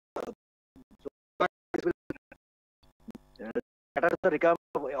 So it will cater the requirement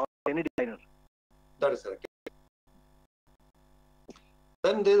of any designer. That is correct.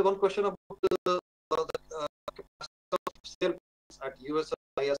 Then there is one question about the capacity of sale at US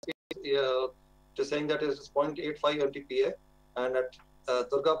ISP. It is saying that it is 0.85 MTPA, and at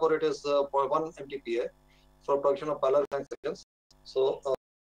Durgapur it is 0.1 MTPA for production of parallel flange sections. So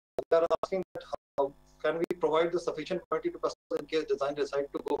they are asking that how can we provide the sufficient quantity to customers in case design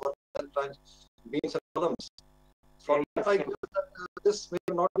decide to go for parallel flange beams and columns. For that, I guess that this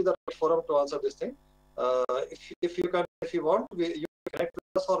may not be the right forum to answer this thing. If you want, you can connect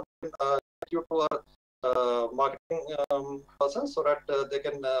with us or connect you to our marketing person, so that they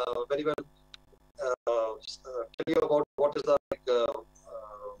can very well tell you about what is the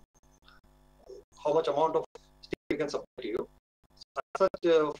how much amount of steel we can supply to you. As such,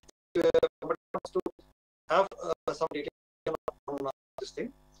 to have some detail on this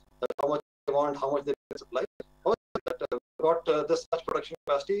thing, that how much they want, how much they can supply. That got this much production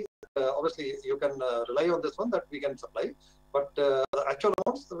capacity. Obviously, you can rely on this one that we can supply, but the actual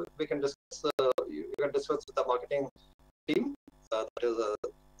amounts we can discuss. You can discuss with the marketing team, that is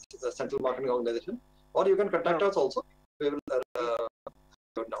a central marketing organization, or you can contact us also. We will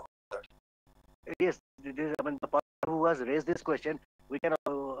go down that. Yes, I mean, the person who has raised this question, we can.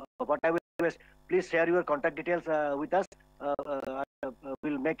 What I will request, please share your contact details with us.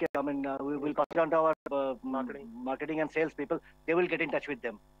 We'll make it. I mean, we will pass it on to our marketing and sales people. They will get in touch with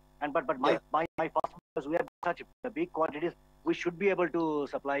them. And but my first, because we have such big quantities, we should be able to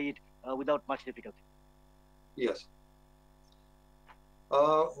supply it without much difficulty. Yes.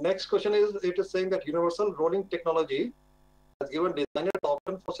 Next question is, it is saying that universal rolling technology has given designers the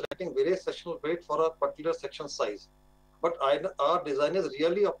option for selecting various sectional weight for a particular section size. But are designers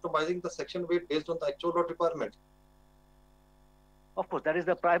really optimizing the section weight based on the actual load requirement? Of course, that is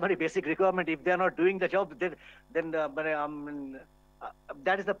the primary basic requirement. If they are not doing the job, then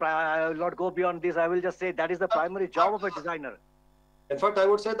that is the. I will not go beyond this. I will just say that is the primary job of a designer. In fact, I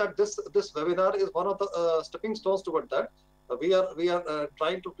would say that this webinar is one of the stepping stones toward that. We are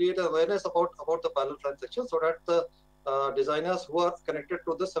trying to create awareness about the parallel flange section, so that the designers who are connected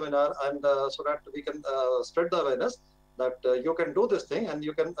to this seminar, and so that we can spread the awareness that you can do this thing and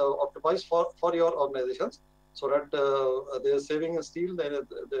you can optimize for your organizations, so that there is saving in steel, there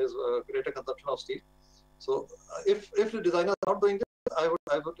is greater consumption of steel. So if the designers are not doing this, I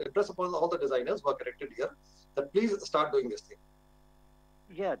would impress upon all the designers who are connected here that please start doing this thing.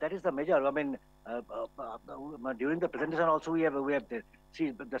 Yeah, that is the measure. I mean, during the presentation also we have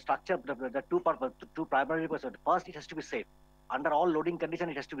the structure, the two primary purposes. First, it has to be safe. Under all loading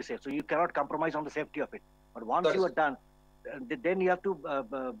conditions, it has to be safe. So you cannot compromise on the safety of it. But once you are done, then you have to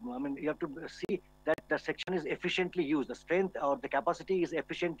you have to see that the section is efficiently used. The strength or the capacity is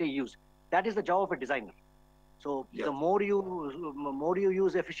efficiently used. That is the job of a designer. So the more you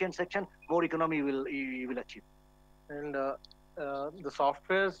use efficient section, more economy you will achieve. And the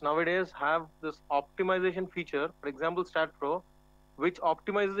softwares nowadays have this optimization feature. For example, StatPro, which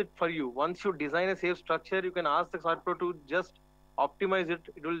optimizes it for you. Once you design a safe structure, you can ask the StatPro to just optimize it.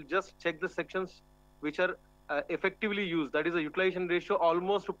 It will just check the sections which are effectively used. That is a utilization ratio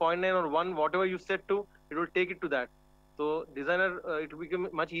almost to 0.9 or 1. Whatever you set to, it will take it to that. So designer, it will become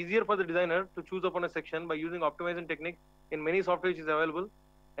much easier for the designer to choose upon a section by using optimization technique. In many software which is available.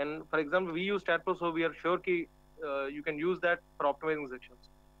 And for example, we use StatPro, so we are sure that you can use that for optimizing sections.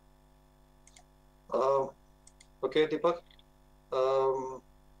 Okay, Deepak.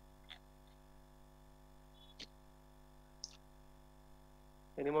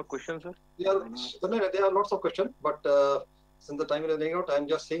 Any more questions, sir? There are lots of questions, but since the time is running out, I'm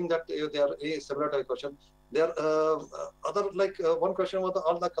just saying that they are a similar type of question. There are other, like one question was,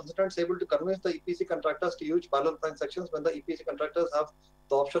 are the consultants able to convince the EPC contractors to use parallel flange sections when the EPC contractors have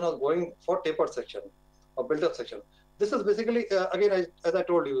the option of going for tapered section or built-up section? This is basically, again, as I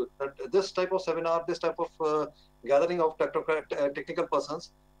told you, that this type of seminar, this type of gathering of technical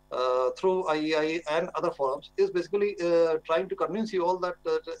persons through IEI and other forums is basically trying to convince you all that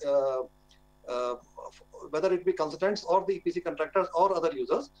whether it be consultants or the EPC contractors or other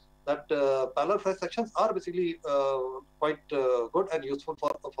users, that parallel flange sections are basically quite good and useful for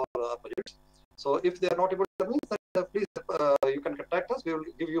our projects. So if they are not able to convince, then please you can contact us. We will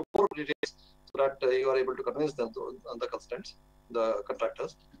give you more details so that you are able to convince them, the consultants, the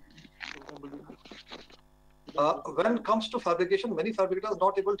contractors. When it comes to fabrication, many fabricators are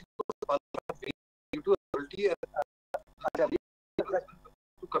not able to use due to ability and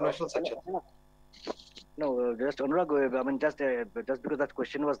conventional section. No, just Anurag, I mean, just because that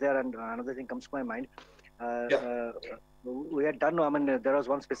question was there, and another thing comes to my mind. We had done, I mean, there was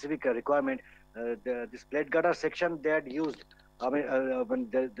one specific requirement. This plate girder section they had used. I mean,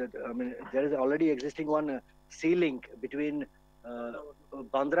 there is already existing one C-link between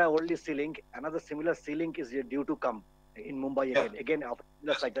Bandra only C-link. Another similar C-link is due to come in Mumbai again. Again,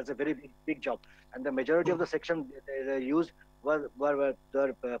 site. That's a very big job. And the majority of the section they used were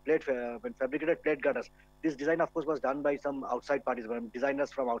fabricated plate girders. This design, of course, was done by some outside parties,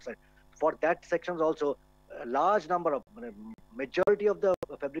 designers from outside. For that sections also, a large number of majority of the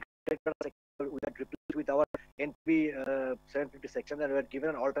fabricated girders we had replaced with our NP 750 section, and we had given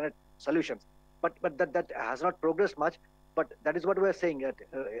an alternate solutions. But that has not progressed much. But that is what we are saying, that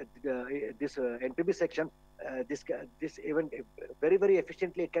this NPB section this even very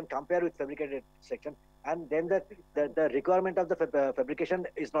efficiently it can compare with fabricated section, and then the requirement of the fabrication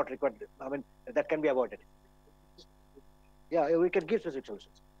is not required. I mean, that can be avoided. Yeah, we can give specific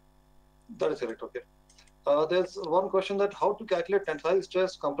solutions. That is correct. Okay. There's one question that how to calculate tensile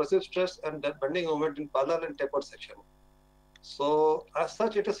stress, compressive stress, and bending moment in parallel and tapered section. So as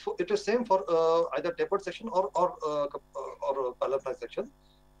such, it is same for either tapered section or parallel flange section.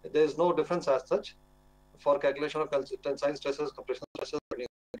 There is no difference as such for calculation of tensile stresses, compression stresses, bending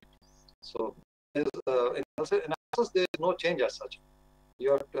moment. So in analysis, there is no change as such.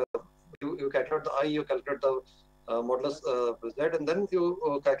 You calculate the I, you calculate the modulus Z, and then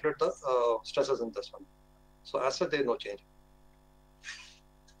you calculate the stresses in this one. So as such, there is no change.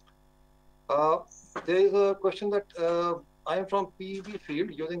 There is a question that I am from PEB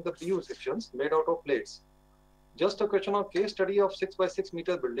field using the PU sections made out of plates. Just a question on case study of 6 by 6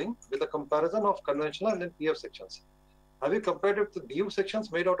 meter building with a comparison of conventional and PF sections. Have you compared it with PU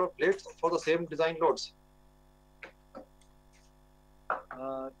sections made out of plates for the same design loads?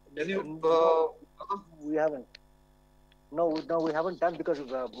 We haven't. No, we haven't done, because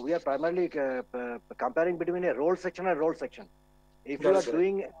we are primarily comparing between a roll section and roll section. If you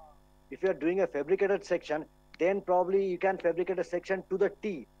are doing a fabricated section, then probably you can fabricate a section to the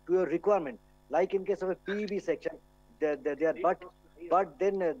T, to your requirement. Like in case of a PEB section, but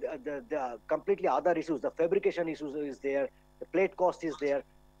then the completely other issues, the fabrication issues is there, the plate cost is there.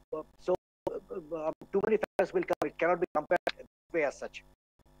 So too many factors will come. It cannot be compared as such.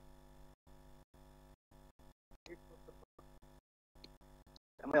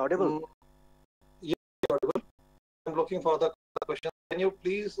 Am I audible? Yeah, audible. I'm looking for the question. Can you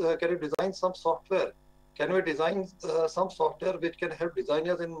please can you design some software? Can we design some software which can help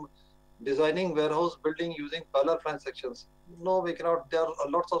designers in designing warehouse building using parallel flange sections? No, we cannot. There are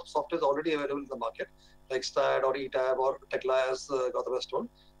lots of softwares already available in the market, like STAD or ETAB or Tekla, as Gautam has told.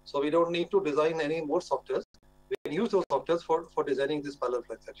 So we don't need to design any more softwares. We can use those softwares for designing these parallel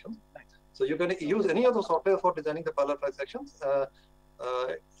flange sections. So you can use any of those software for designing the parallel flange sections.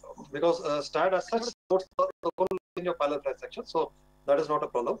 Because STAD as such supports the full range of parallel flange sections, so that is not a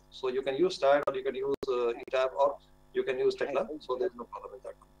problem. So you can use STAD, or you can use ETAB, or you can use Tekla. So there is no problem in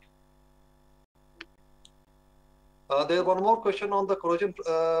that. There is one more question on the corrosion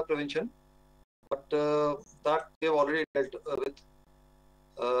prevention, but that we have already dealt with.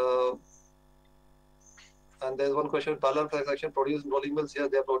 And there is one question: parallel flange section produced in rolling mills. Here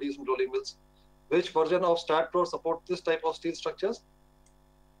they are produced in rolling mills. Which version of STAD Pro support this type of steel structures?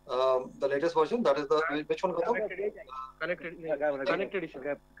 The latest version, that is the which one? Connected edition.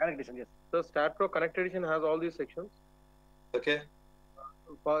 Connect edition, yes. So STAD Pro Connect edition has all these sections. Okay.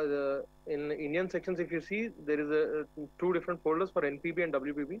 For in Indian sections, if you see, there is two different folders for NPB and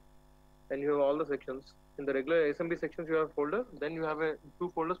WPB, and you have all the sections. In the regular assembly sections, you have a folder. Then you have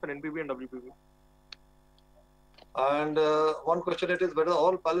two folders for NPB and WPB. And one question it is whether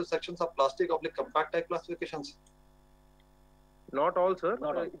all parallel sections are plastic or compact type classifications. Not all, sir.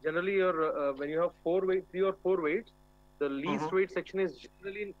 Not all. Generally, your when you have 3 or 4 weights, the least weight section is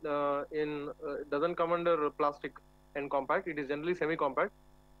generally doesn't come under plastic and compact. It is generally semi-compact.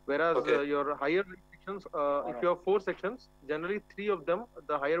 Whereas your higher weight sections, if you have 4 sections, generally 3 of them,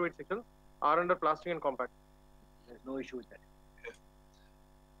 the higher weight sections, are under plastic and compact. There's no issue with that.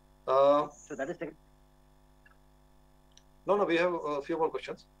 So that is taken. No, we have a few more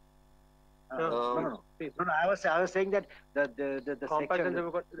questions. No. I was saying that the compact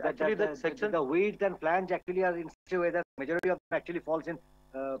section, actually the section, the width and flange actually are in such a way that majority of them actually falls in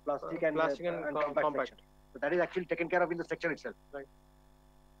plastic and compact section. So that is actually taken care of in the section itself. Right.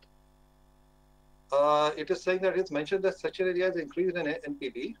 It is saying that it's mentioned that section area is increased in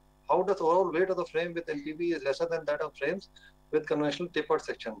NPB. How does overall weight of the frame with NPB is lesser than that of frames with conventional tapered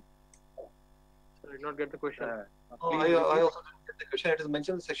section? I did not get the question. I also didn't get the question. It is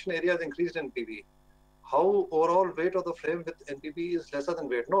mentioned the section area is increased in NPB. How overall weight of the frame with NPB is lesser than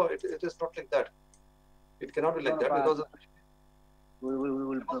weight? No, it is not like that. It cannot be like that because we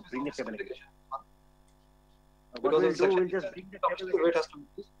will bring the table. Because we'll just bring the table. Weight has to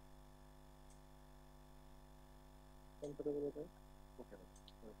increase.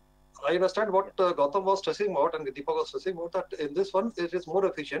 I understand what Gautam was stressing about and Deepak was stressing about, that in this one it is more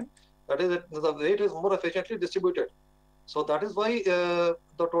efficient. That is, the weight is more efficiently distributed. So that is why the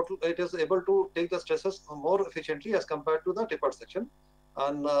total it is able to take the stresses more efficiently as compared to the tapered section,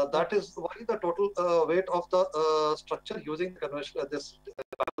 and that is why the total weight of the structure using conventional this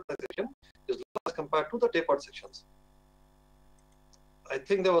section is low as compared to the tapered sections. I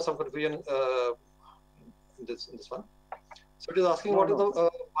think there was some confusion in this one. So it is asking what is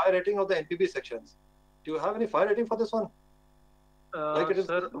the fire rating of the NPB sections. Do you have any fire rating for this one? Like it is.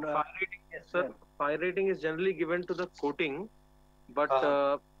 Sir, Yes, sir, yeah. fire rating is generally given to the coating, but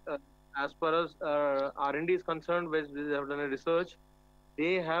as far as R&D is concerned, where they have done a research,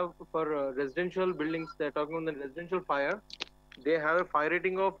 they have for residential buildings, they're talking on the residential fire, they have a fire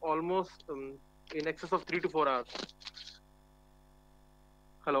rating of almost in excess of 3 to 4 hours.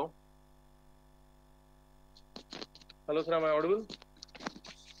 Hello? Hello, sir, am I audible?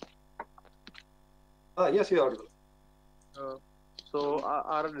 Yes, you are audible. So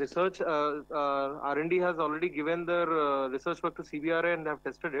our research, R&D has already given their research work to CBRA and have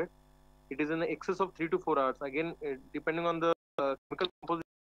tested it. It is in excess of 3 to 4 hours. Again, depending on the chemical composition,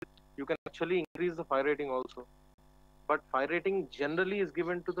 you can actually increase the fire rating also. But fire rating generally is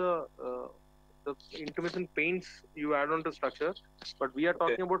given to the intumescent paints you add on to structure. But we are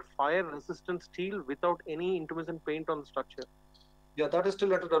talking about fire-resistant steel without any intumescent paint on the structure. Yeah, that is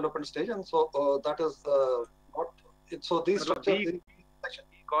still at a development stage, and so that is not. So these structures, these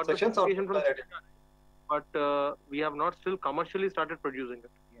sections are from, but we have not still commercially started producing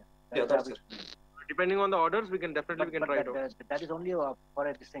it. Yeah, that's it. Depending on the orders, we can definitely try it out. That is only for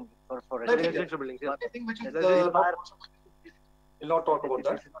a thing for residential buildings. Yes. Anything which is we'll not talk about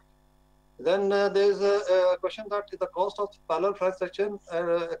that. Then there is a question that is the cost of parallel flange section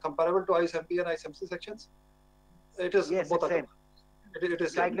comparable to ISMP and ISMC sections. It is both same. It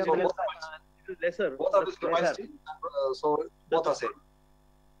is same. So it is lesser. Both are lesser. So both are same.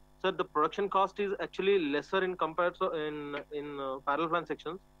 So the production cost is actually lesser in comparison in parallel flange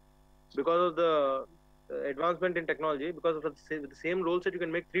sections because of the advancement in technology. Because of the same role set, you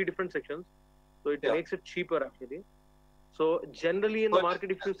can make 3 different sections, so it makes it cheaper actually. So generally in the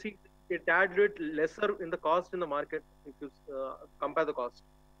market, if you see, it adds it lesser in the cost in the market if you compare the cost.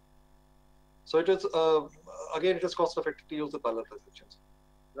 So it is again, it is cost effective to use the parallel flange sections.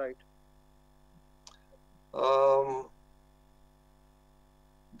 Right.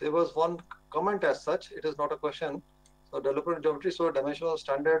 There was one comment as such. It is not a question. So development geometry, so dimensional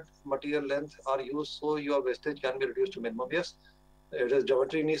standard material length are used, so your wastage can be reduced to minimum. Yes, it is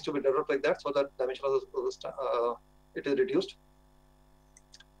geometry needs to be developed like that, so that dimensional it is reduced.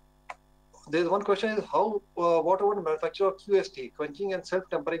 There is one question: is how what about the manufacture of QST, quenching and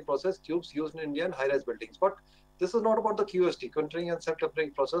self-tempering process tubes used in Indian high-rise buildings? But this is not about the QST, quenching and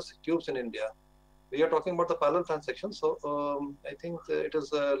self-tempering process tubes in India. We are talking about the parallel flange section. So I think it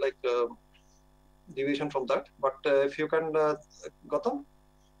is like deviation from that. But if you can, Gautam.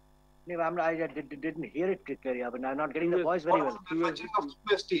 No, I didn't hear it clearly. But I'm not getting the voice very well. Manufacturing of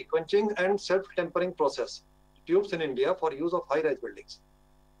QST, quenching and self-tempering process tubes in India for use of high-rise buildings.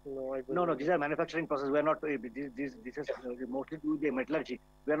 No, these are manufacturing process. We are not. This is mostly do the metallurgy.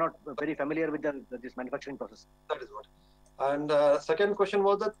 We are not very familiar with this manufacturing process. That is what. And second question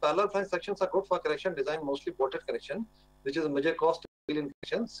was that parallel flange sections are good for correction design, mostly bolted correction, which is a major cost in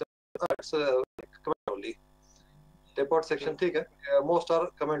corrections. So it's comment only. Tapered section, okay. Most are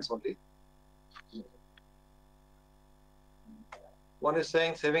comments only. One is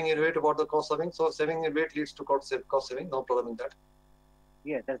saying saving in weight about the cost saving. So saving in weight leads to cost saving. No problem in that.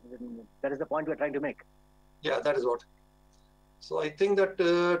 Yeah, that is the point we're trying to make. Yeah, that is what. So I think that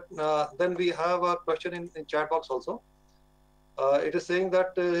then we have a question in chat box also. It is saying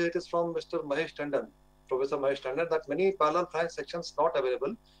that it is from Mr. Mahesh Tandon, Professor Mahesh Tandon, that many parallel flange sections not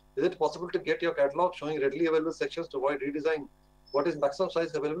available. Is it possible to get your catalog showing readily available sections to avoid redesign? What is maximum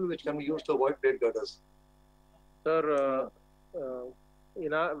size available which can be used to avoid plate girders? Sir,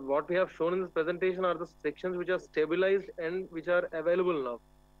 what we have shown in this presentation are the sections which are stabilized and which are available now.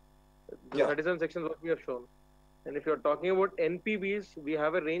 The 37 sections what we have shown. And if you're talking about NPBs, we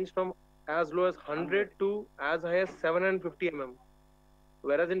have a range from as low as 100 to as high as 750 mm.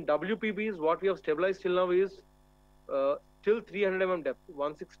 Whereas in WPBs, what we have stabilized till now is till 300 mm depth,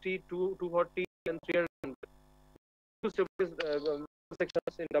 160 to 240 and 300 mm. Two stabilized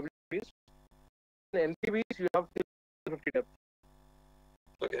sections in WPBs. In NPBs, you have till 50 depth.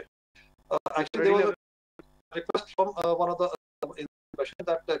 Okay. Actually, there was a request from one of the question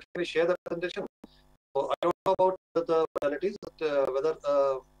that can we share the presentation? So I don't know about the modalities, but whether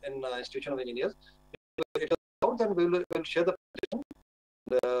in Institution of Engineers, if it is out, then we will share the presentation.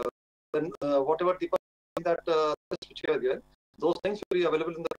 Then whatever the that which you have given, those things will be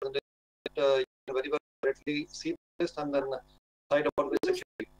available in the presentation. You can very well directly see this and then decide about which section.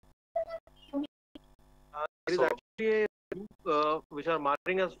 There is actually a group which are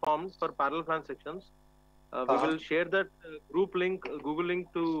marketing as formed for parallel flange sections. We will share that group link, Google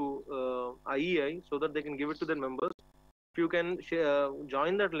link to IEI so that they can give it to their members. If you can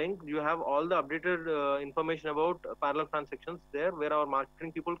join that link, you have all the updated information about parallel flange sections there, where our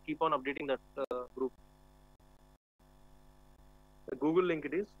marketing people keep on updating that group. Google link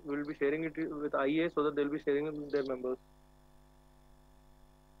it is. We will be sharing it with IEA so that they will be sharing it with their members.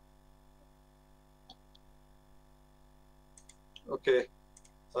 Okay.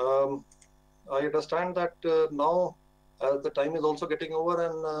 I understand that now the time is also getting over,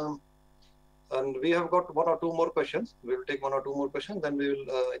 and we have got one or two more questions. We will take one or two more questions. Then we will.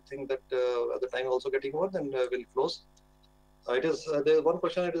 I think that the time is also getting over. Then we'll close. It is there is one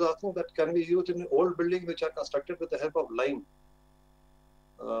question. It is asking that can we use in old buildings which are constructed with the help of lime?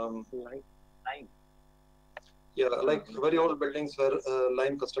 Lime. Yeah, like very old buildings where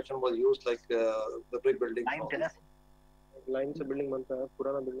lime construction was used, like the brick buildings. Lime terrace. Lime se building banta hai,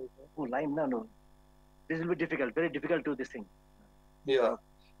 purana building hai. Oh, lime, no. This will be difficult, very difficult to this thing. Yeah,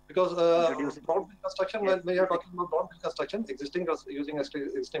 because Introducing- brownfield construction, when we are talking about brownfield construction, using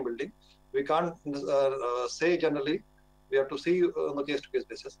existing building, we can't say generally. We have to see on a case-to-case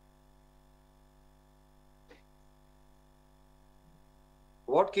basis.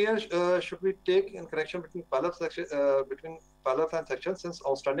 What care should we take in connection between parallel fan sections, since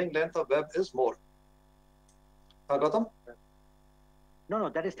outstanding length of web is more? Gautam? No,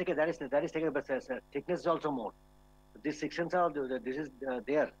 that is taken, but thickness is also more. These sections are, this is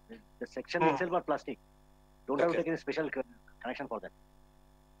there. The section itself are plastic. Don't have to take any special connection for that.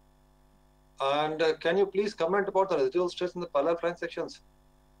 And can you please comment about the residual stress in the parallel flange sections?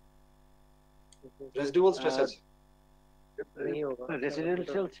 Residual stresses.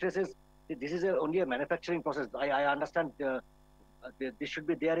 Residential stresses, this is only a manufacturing process. I understand this should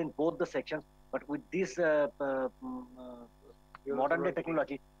be there in both the sections, but with this modern day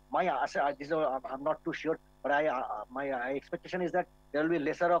technology, I'm not too sure, but my expectation is that there will be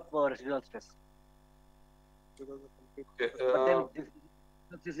lesser of residual stress. Okay, but then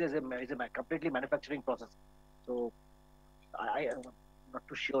this is a completely manufacturing process, so I am not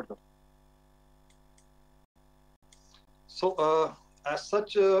too sure though. So as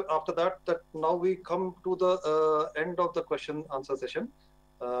such, after that now we come to the end of the question answer session.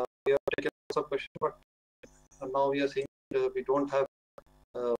 We have taken lots of questions, but now we are seeing we don't have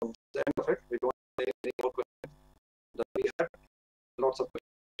the end of it. We don't have any more questions. We had lots of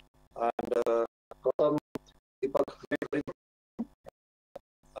questions, and Gautam, Deepak,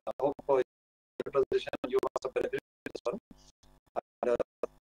 I hope your presentation you must have benefited from this one.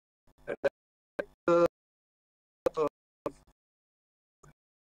 And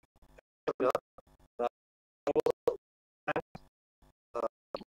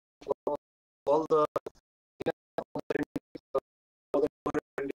all the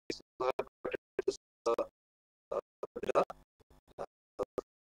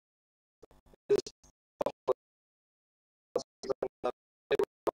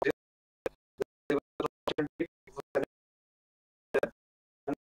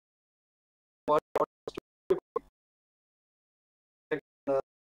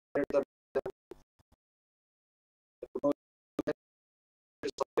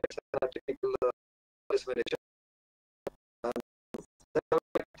technical participation. And then I would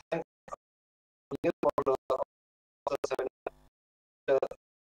like to thank Neil for the seminar.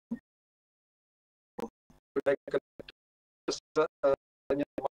 Would like to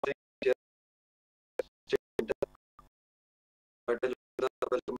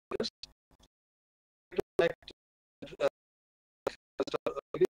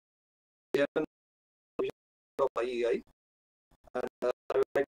of IEI, and I would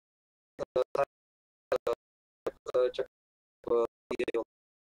like to check IEI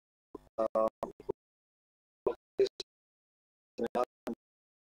this seminar.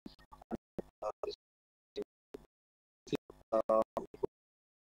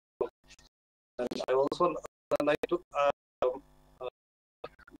 And I also like to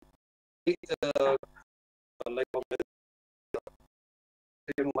like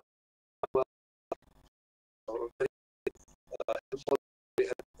helpful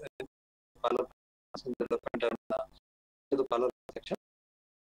in parallel development and to the parallel section.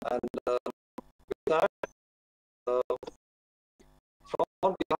 And with that, from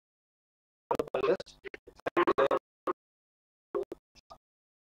on behalf of the panelists,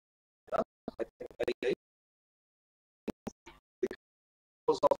 I think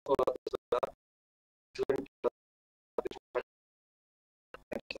because of this excellent